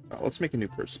Alien. Let's make a new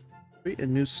person. Wait, a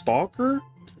new stalker?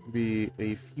 Be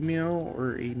a female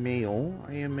or a male.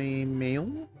 I am a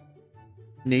male.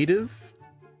 Native.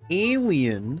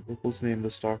 Alien. Locals name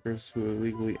the stalkers who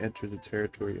illegally enter the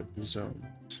territory of the zone.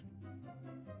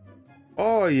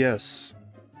 Oh yes.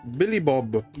 Billy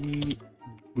Bob.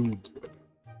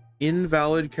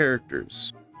 Invalid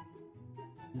characters.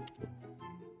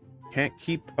 Can't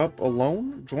keep up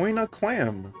alone? Join a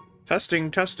clan.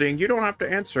 Testing, testing. You don't have to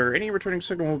answer. Any returning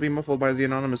signal will be muffled by the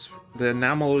anomaly,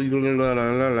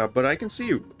 but I can see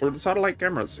you, or the satellite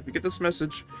cameras. If you get this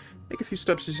message, make a few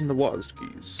steps using the WASD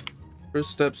keys.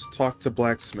 First steps, talk to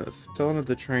blacksmith. Tell him that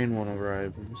the train won't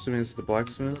arrive. I'm assuming this is the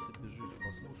blacksmith.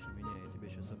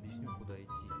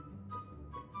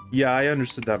 Yeah, I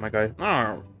understood that, my guy.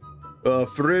 Oh,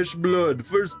 fresh blood.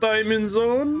 First time in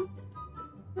zone?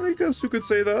 I guess you could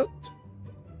say that.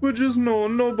 But just know,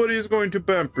 nobody is going to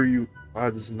pamper you.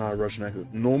 Ah, this is not a Russian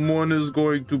accent. No one is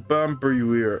going to pamper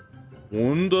you here.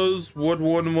 One does what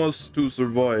one must to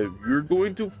survive. You're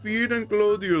going to feed and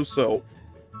clothe yourself.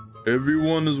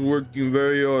 Everyone is working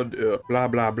very hard here. Blah,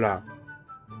 blah, blah.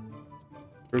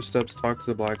 First steps, talk to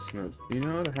the blacksmith. You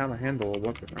know how to handle a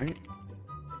weapon, right?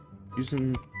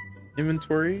 Using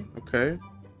inventory? Okay.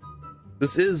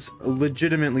 This is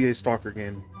legitimately a stalker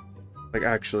game. Like,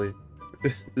 actually.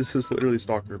 This is literally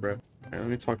stalker, bro. Alright, let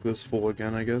me talk this fool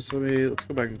again, I guess. Let's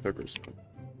go back in third person.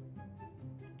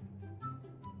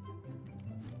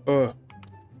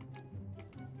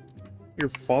 Your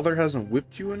father hasn't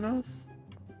whipped you enough?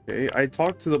 Okay, I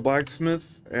talked to the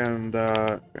blacksmith, and,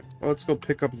 let's go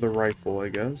pick up the rifle, I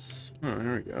guess. Oh,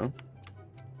 there we go.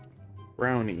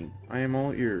 Brownie. I am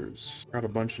all ears. Got a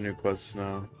bunch of new quests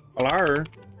now. Hello?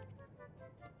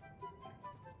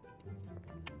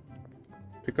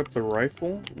 Pick up the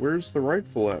rifle? Where's the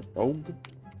rifle at, Bro,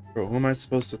 who am I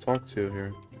supposed to talk to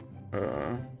here?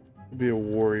 Be a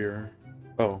warrior.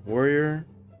 Oh, warrior,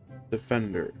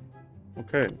 defender.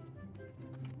 Okay.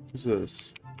 Who's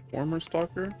this? Former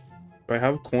stalker? Do I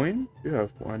have coin? You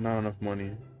have coin, not enough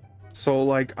money. So,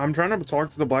 like, I'm trying to talk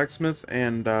to the blacksmith,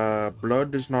 and,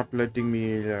 blood is not letting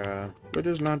me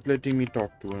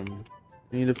talk to him.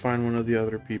 I need to find one of the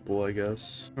other people, I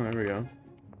guess. Oh, there we go.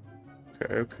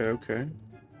 Okay.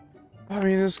 I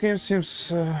mean, this game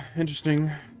seems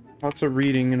interesting. Lots of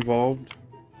reading involved.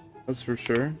 That's for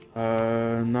sure.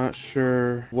 Not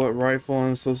sure what rifle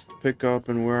I'm supposed to pick up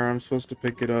and where I'm supposed to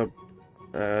pick it up.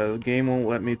 The game won't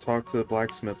let me talk to the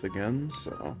blacksmith again,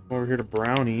 so over here to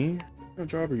Brownie. What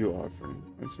job are you offering?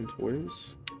 Got some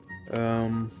toys.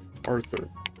 Arthur.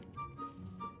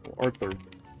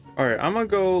 Alright, I'm gonna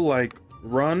go, like,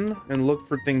 run and look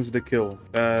for things to kill,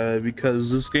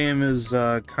 because this game is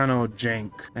kind of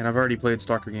jank, and I've already played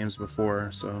stalker games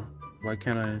before, so why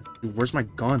can't I? Dude, where's my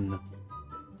gun?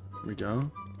 Here we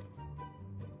go.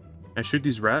 Can I shoot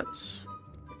these rats?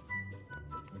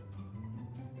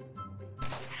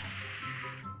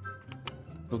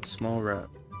 Build small rat.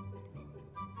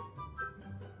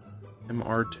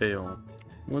 MR tail.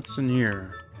 What's in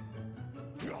here?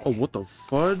 Oh, what the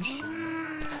fudge?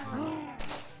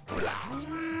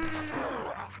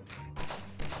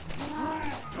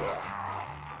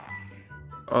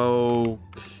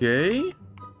 Okay.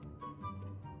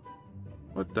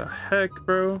 What the heck,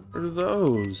 bro? What are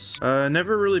those?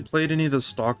 Never really played any of the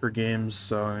Stalker games,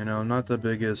 so, you know, I'm not the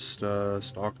biggest,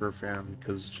 Stalker fan,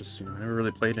 because just, you know, I never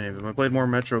really played any of them. I played more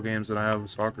Metro games than I have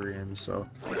Stalker games, so.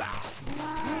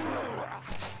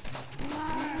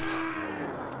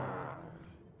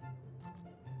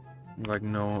 Like,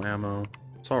 no ammo.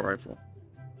 Assault rifle.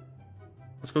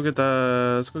 Let's go get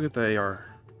the AR.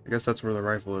 I guess that's where the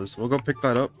rifle is. We'll go pick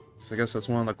that up. So I guess that's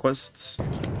one of the quests.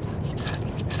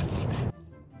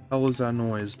 Hell was that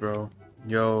noise, bro?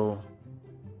 Yo.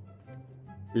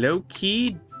 Low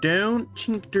key, don't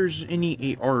think there's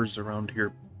any ARs around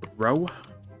here, bro.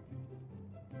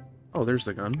 Oh, there's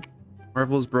the gun.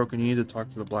 Rifle is broken. You need to talk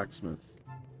to the blacksmith.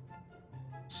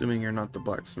 Assuming you're not the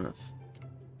blacksmith.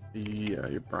 Yeah,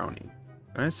 you're brownie.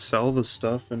 Can I sell the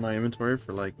stuff in my inventory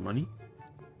for, like, money?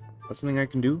 That's something I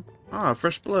can do? Ah,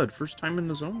 fresh blood. First time in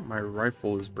the zone? My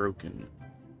rifle is broken.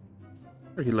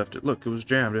 Where he left it? Look, it was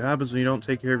jammed. It happens when you don't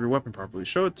take care of your weapon properly.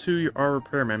 Show it to our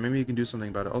repairman. Maybe he can do something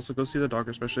about it. Also, go see the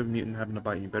doctor, especially if mutant having to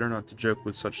bite you. Better not to joke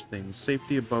with such things.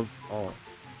 Safety above all.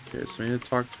 Okay, so we need to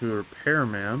talk to a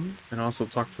repairman and also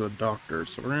talk to the doctor.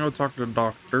 So we're gonna go talk to the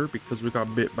doctor because we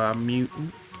got bit by a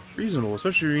mutant. Reasonable,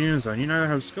 especially your immune zone. You neither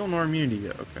have skill nor immunity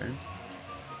yet. Okay.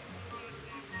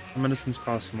 Medicines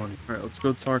cost money. Alright, let's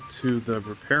go talk to the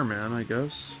repairman, I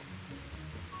guess. Is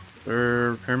there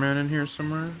a repairman in here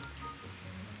somewhere?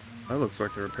 That looks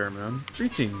like a repairman.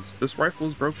 Greetings, this rifle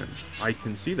is broken. I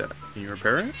can see that. Can you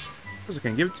repair it? Of course I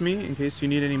can. Give it to me in case you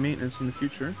need any maintenance in the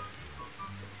future.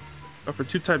 Offer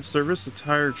two types of service,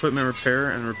 entire equipment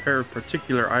repair and repair of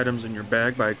particular items in your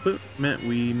bag. By equipment,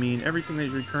 we mean everything that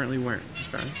you're currently wearing.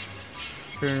 Okay.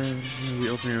 Repair, we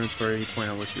open your inventory, point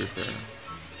out what you repair.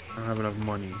 I don't have enough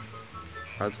money.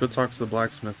 Alright, let's go talk to the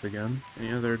blacksmith again.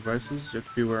 Any other advices? You have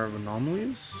to be aware of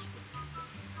anomalies.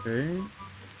 Okay.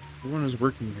 Everyone is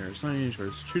working here. It's not any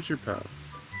choice. Choose your path.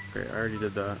 Okay, I already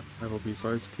did that. Level B, so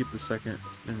always keep the second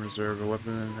in reserve. A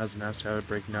weapon has a nasty habit of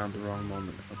breaking down at the wrong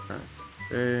moment. Okay.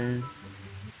 Okay.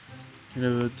 I'm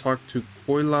gonna talk to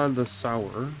Koila the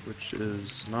Sour, which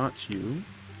is not you.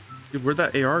 Dude, where'd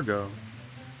that AR go?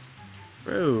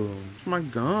 Bro, it's my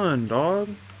gun, dog.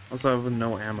 Also have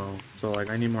no ammo, so like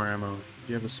I need more ammo. Do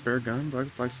you have a spare gun? Black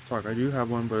likes to talk. I do have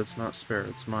one, but it's not spare.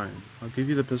 It's mine. I'll give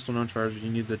you the pistol, no charge.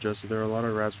 You need to adjust it. There are a lot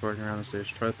of rats walking around the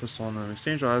stage. Try the pistol, and in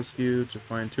exchange, I'll ask you to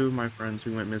find two of my friends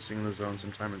who went missing in the zone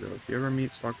some time ago. If you ever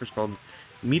meet stalkers called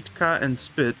Mitka and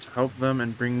Spit, help them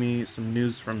and bring me some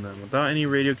news from them. Without any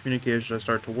radio communication, I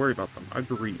start to worry about them.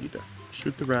 Agreed.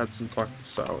 Shoot the rats and talk to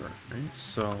Sour. Right,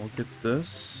 so we'll get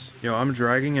this. Yo, I'm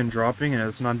dragging and dropping, and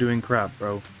it's not doing crap,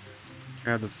 bro.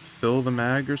 I have to fill the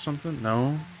mag or something?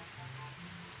 No.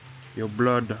 Yo,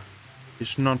 blood.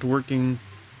 It's not working.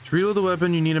 To reload the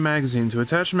weapon, you need a magazine. To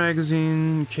attach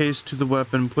magazine case to the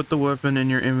weapon, put the weapon in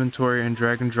your inventory and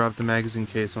drag and drop the magazine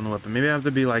case on the weapon. Maybe I have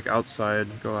to be like outside.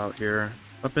 Go out here.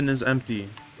 Weapon is empty.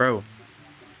 Bro.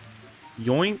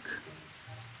 Yoink.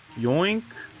 Yoink.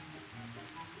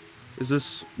 Is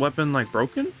this weapon like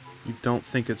broken? You don't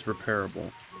think it's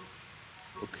repairable.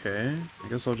 Okay, I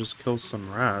guess I'll just kill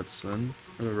some rats then.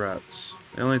 Where are the rats?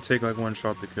 They only take like one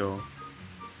shot to kill.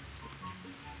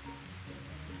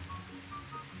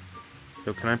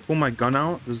 Yo, can I pull my gun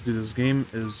out? This game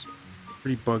is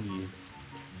pretty buggy.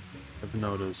 I've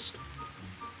noticed.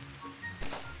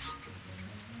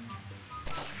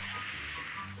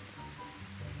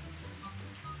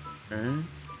 Okay.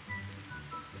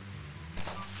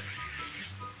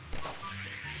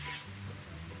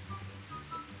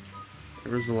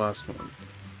 Where's the last one?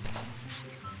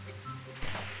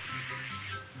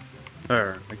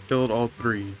 There, I killed all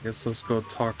three. Guess let's go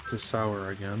talk to Sour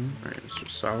again. Alright, Mr.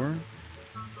 Sour.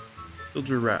 Killed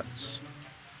your rats.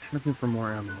 Looking for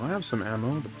more ammo. I have some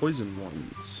ammo, the poison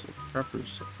ones.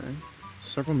 Crafters, okay.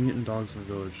 Several mutant dogs in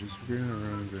the village. These are in a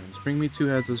ruin grains. Bring me 2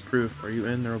 heads as proof. Are you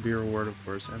in? There will be a reward, of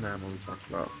course, and the ammo we talked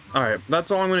about. Alright,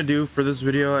 that's all I'm going to do for this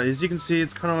video. As you can see,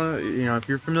 it's kind of, you know, if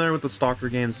you're familiar with the Stalker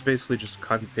game, it's basically just a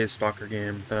copy-paste Stalker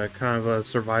game. Kind of a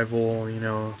survival, you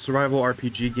know, survival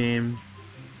RPG game.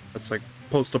 That's like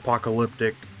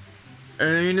post-apocalyptic. I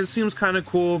mean, it seems kind of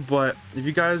cool, but if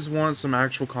you guys want some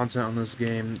actual content on this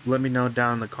game, let me know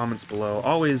down in the comments below.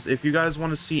 Always, if you guys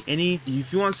want to see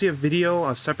if you want to see a video,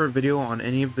 a separate video on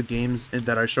any of the games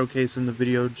that I showcase in the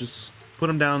video, just put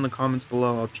them down in the comments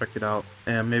below. I'll check it out,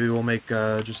 and maybe we'll make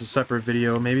just a separate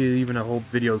video, maybe even a whole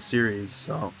video series.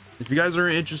 So if you guys are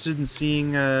interested in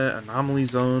seeing Anomaly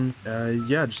Zone,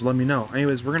 yeah, just let me know.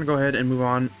 Anyways, we're gonna go ahead and move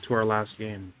on to our last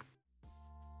game.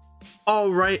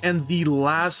 Alright, and the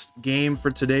last game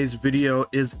for today's video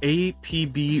is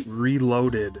APB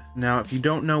Reloaded. Now, if you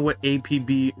don't know what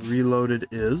APB Reloaded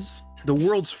is, the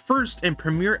world's first and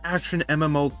premier action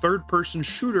MMO third-person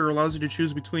shooter allows you to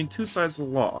choose between 2 sides of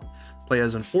the law. Play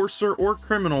as enforcer or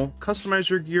criminal, customize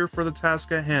your gear for the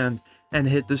task at hand, and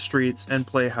hit the streets and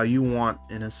play how you want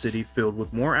in a city filled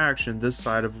with more action this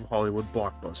side of Hollywood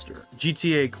blockbuster.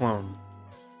 GTA clone.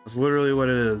 That's literally what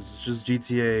it is. It's just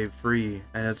GTA free,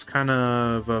 and it's kind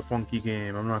of a funky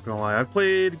game, I'm not gonna lie. I've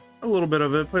played a little bit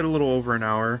of it, played a little over an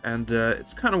hour, and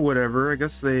it's kind of whatever. I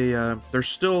guess they're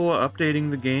still updating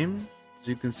the game. As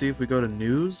you can see, if we go to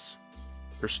news,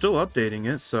 They're still updating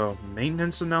it, so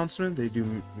maintenance announcement. They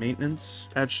do maintenance,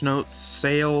 patch notes,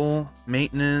 sale,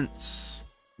 maintenance.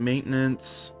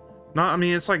 Not, I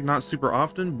mean, it's like not super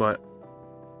often, but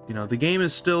you know, the game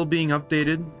is still being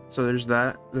updated, so there's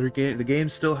that. The game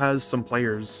still has some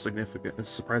players,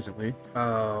 surprisingly.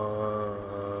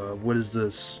 What is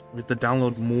this? We have to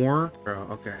download more? Oh,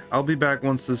 okay. I'll be back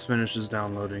once this finishes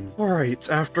downloading. All right,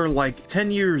 after like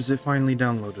 10 years, it finally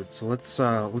downloaded. So let's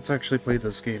actually play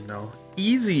this game now.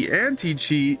 Easy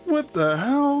anti-cheat? What the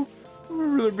hell? I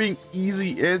remember there being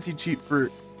easy anti-cheat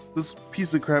for this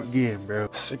piece of crap game, bro.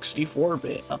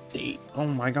 64-bit update. Oh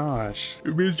my gosh.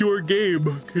 It is your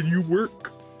game. Can you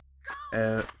work?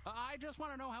 I just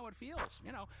want to know how it feels,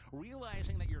 you know,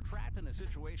 realizing that you're trapped in a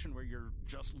situation where you're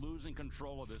just losing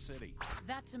control of the city.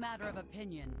 That's a matter of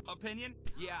opinion. Opinion?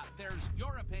 Yeah, there's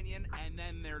your opinion, and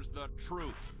then there's the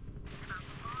truth.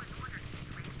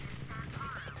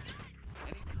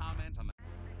 Any comment on that?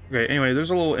 Okay, anyway,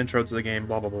 there's a little intro to the game,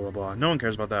 blah, blah, blah, blah, blah. No one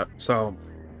cares about that. So,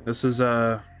 this is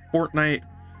a Fortnite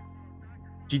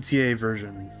GTA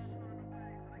version.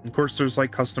 Of course, there's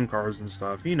like custom cars and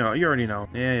stuff. You know, you already know.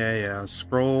 Yeah.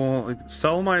 Scroll, like,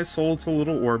 sell my soul to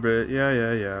Little Orbit.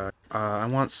 Yeah. I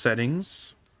want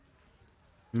settings.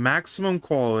 Maximum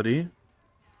quality.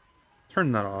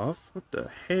 Turn that off. What the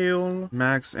hell?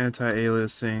 Max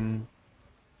anti-aliasing.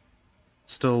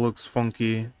 Still looks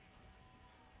funky.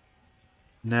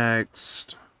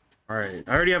 Next. Alright,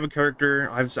 I already have a character.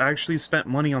 I've actually spent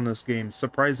money on this game,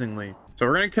 surprisingly. So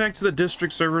we're gonna connect to the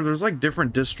district server. There's like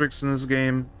different districts in this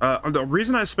game. The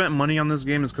reason I spent money on this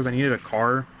game is because I needed a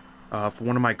car for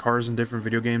one of my cars in different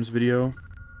video games video.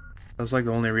 That's like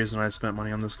the only reason I spent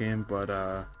money on this game, but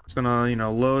it's gonna, you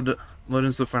know, load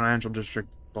into the financial district,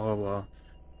 blah, blah, blah.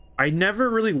 I never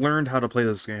really learned how to play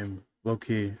this game,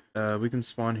 low-key. We can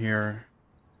spawn here.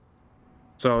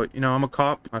 So, you know, I'm a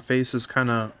cop. My face is kind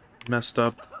of messed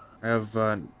up. I have,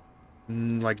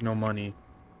 like, no money.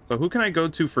 So who can I go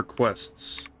to for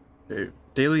quests? Okay.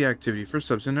 Daily activity. First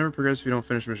steps. You'll never progress if you don't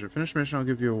finish mission. Finish mission, I'll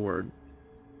give you a award.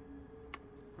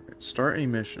 Okay, start a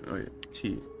mission. Oh, yeah.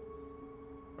 T.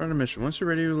 Start a mission. Once you're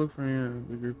ready to look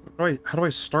for how do I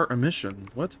start a mission?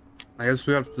 What? I guess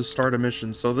we have to start a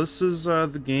mission. So this is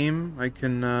the game. I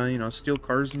can, you know, steal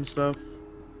cars and stuff.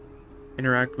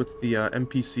 Interact with the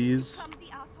NPCs.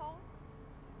 Clumsy asshole.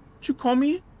 What'd you call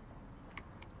me?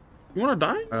 You wanna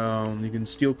die? You can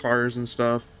steal cars and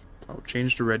stuff. Oh,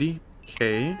 change to ready.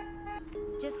 Okay.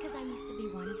 Just because I used to be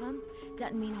one of them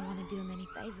doesn't mean I want to do him any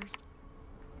favors.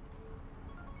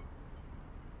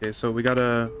 Okay, so we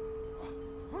gotta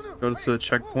go to the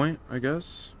checkpoint, I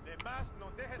guess.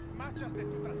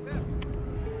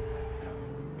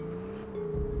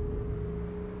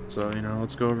 So, you know,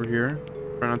 let's go over here.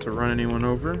 Try not to run anyone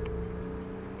over.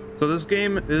 So this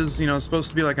game is, you know,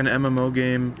 supposed to be like an MMO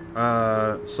game.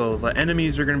 So the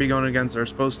enemies you're going to be going against are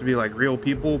supposed to be like real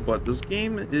people, but this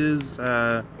game is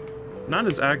not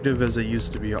as active as it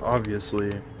used to be,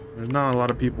 obviously. There's not a lot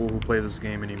of people who play this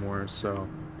game anymore, so...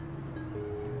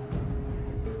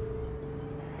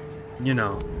 You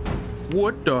know.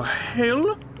 What the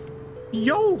hell?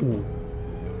 Yo!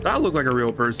 That looked like a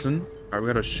real person. Alright, we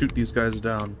gotta shoot these guys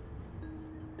down.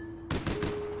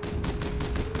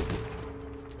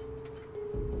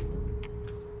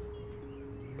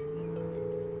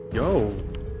 Yo.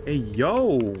 Hey,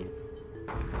 yo.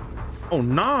 Oh,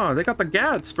 nah. They got the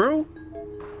gats, bro.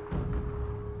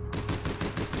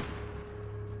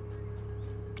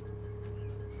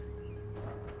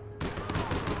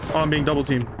 Oh, I'm being double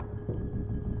teamed.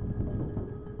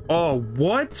 Oh,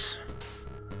 what?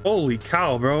 Holy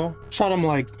cow, bro. Shot him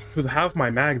like with half my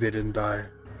mag, they didn't die.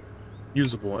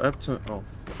 Usable. F2. Oh.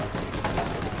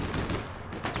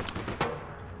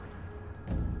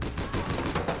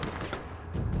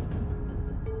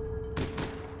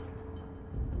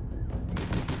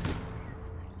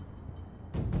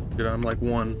 Dude, I'm like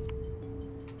one.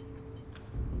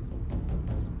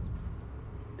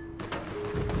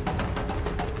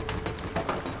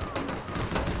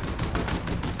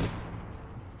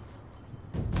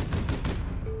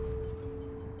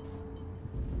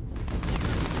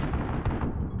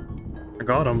 I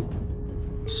got him.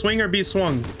 Swing or be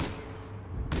swung.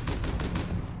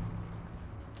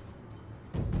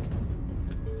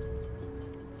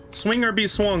 Swing or be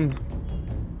swung.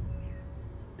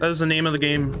 That is the name of the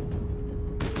game.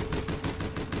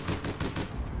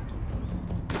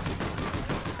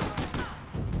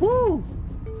 Woo!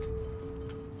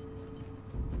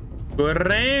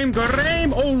 Good aim, good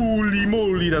aim! Holy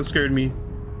moly, that scared me.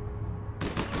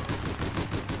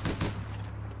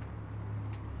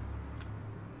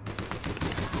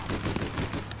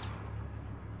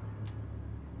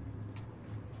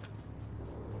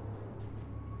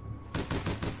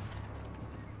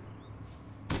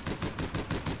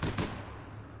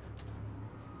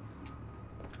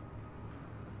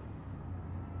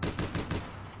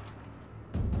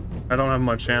 I don't have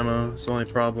much ammo. It's the only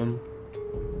problem.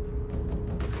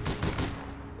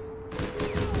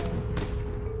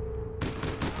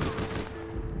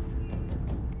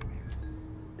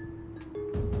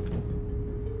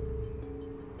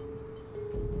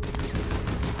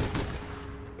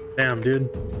 Damn, dude.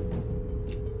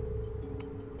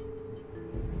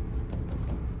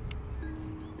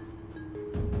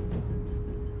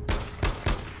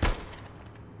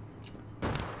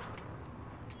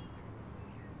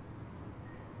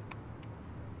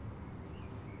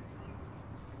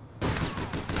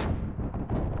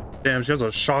 Damn, she has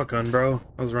a shotgun, bro.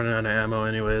 I was running out of ammo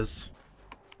anyways.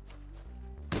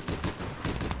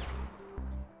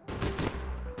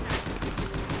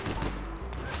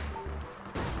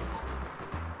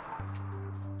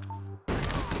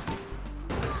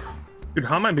 Dude,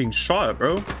 how am I being shot,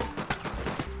 bro?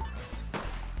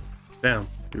 Damn.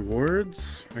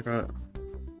 Rewards? I got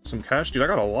some cash. Dude, I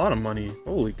got a lot of money.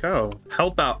 Holy cow.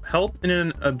 Help out. Help in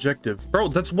an objective. Bro,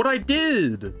 that's what I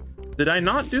did. Did I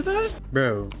not do that?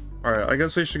 Bro. Alright, I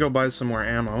guess I should go buy some more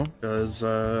ammo. Because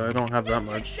I don't have that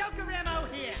much.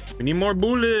 We need more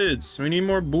bullets. We need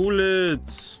more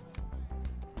bullets.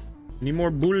 We need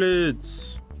more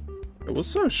bullets. Yo,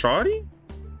 what's up, shawty?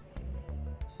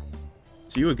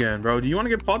 It's you again, bro. Do you want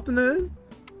to get popped in the head?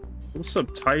 What's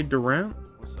up, Ty Durant?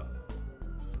 What's up?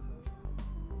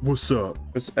 What's up?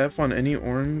 Press F on any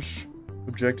orange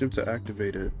objective to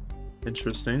activate it.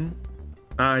 Interesting.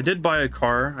 I did buy a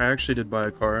car. I actually did buy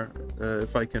a car.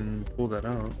 If I can pull that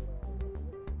out.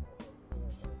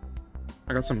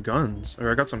 I got some guns.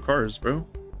 Or I got some cars, bro.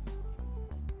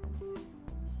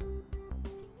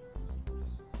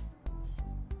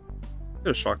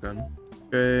 Get a shotgun.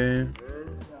 Okay.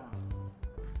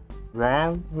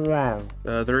 Wrong.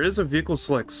 There is a vehicle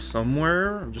select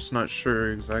somewhere. I'm just not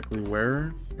sure exactly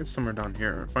where. I think it's somewhere down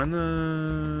here. Find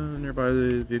the nearby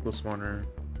the vehicle spawner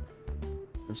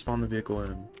and spawn the vehicle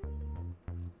in.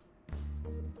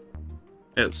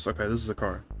 Yes, okay, this is the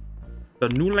car. The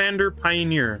Newlander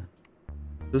Pioneer.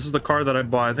 This is the car that I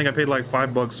bought. I think I paid like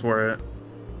 $5 for it.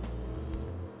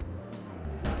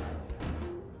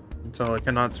 Until I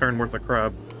cannot turn worth a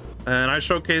crap. And I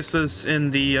showcased this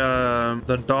in the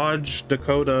Dodge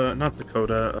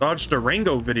Dodge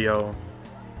Durango video.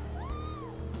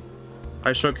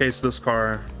 I showcased this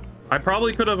car. I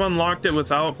probably could have unlocked it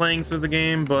without playing through the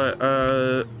game, but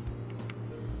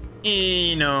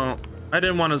you know, I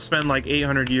didn't want to spend like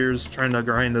 800 years trying to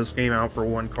grind this game out for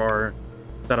one car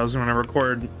that I was going to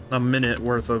record a minute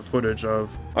worth of footage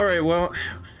of. All right, well,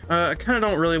 I kind of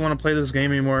don't really want to play this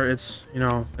game anymore. It's, you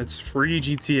know, it's free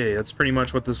GTA. That's pretty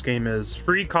much what this game is.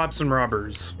 Free cops and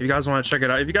robbers. If you guys want to check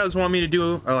it out, if you guys want me to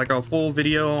do like a full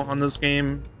video on this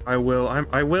game, I will.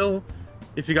 I will.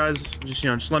 If you guys just, you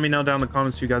know, just let me know down in the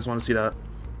comments if you guys want to see that.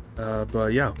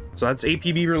 But yeah, so that's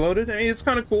APB Reloaded. I mean, it's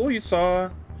kind of cool. You saw,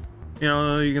 you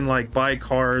know, you can like buy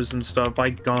cars and stuff, buy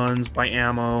guns, buy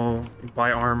ammo,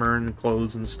 buy armor and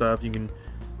clothes and stuff. You can,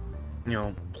 you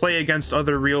know, play against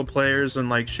other real players and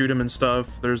like shoot them and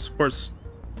stuff. There's of course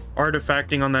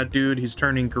artifacting on that dude. He's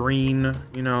turning green,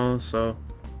 you know, so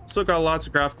still got lots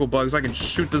of graphical bugs. I can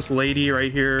shoot this lady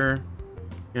right here,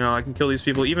 you know, I can kill these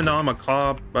people even though I'm a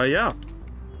cop. But yeah,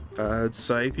 it's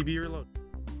APB Reload.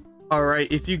 All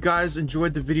right, if you guys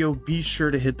enjoyed the video, be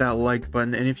sure to hit that like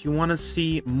button, and if you want to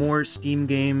see more Steam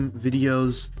game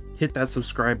videos, hit that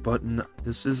subscribe button.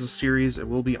 This is a series. It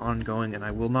will be ongoing, and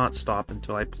I will not stop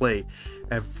until I play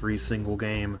every single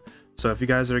game. So if you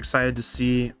guys are excited to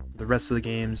see the rest of the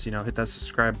games, you know, hit that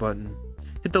subscribe button,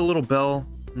 hit the little bell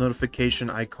notification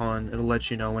icon. It'll let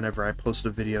you know whenever I post a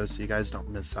video so you guys don't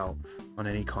miss out on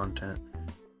any content.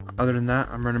 Other than that,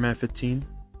 I'm runnerman 15.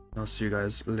 I'll see you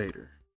guys later.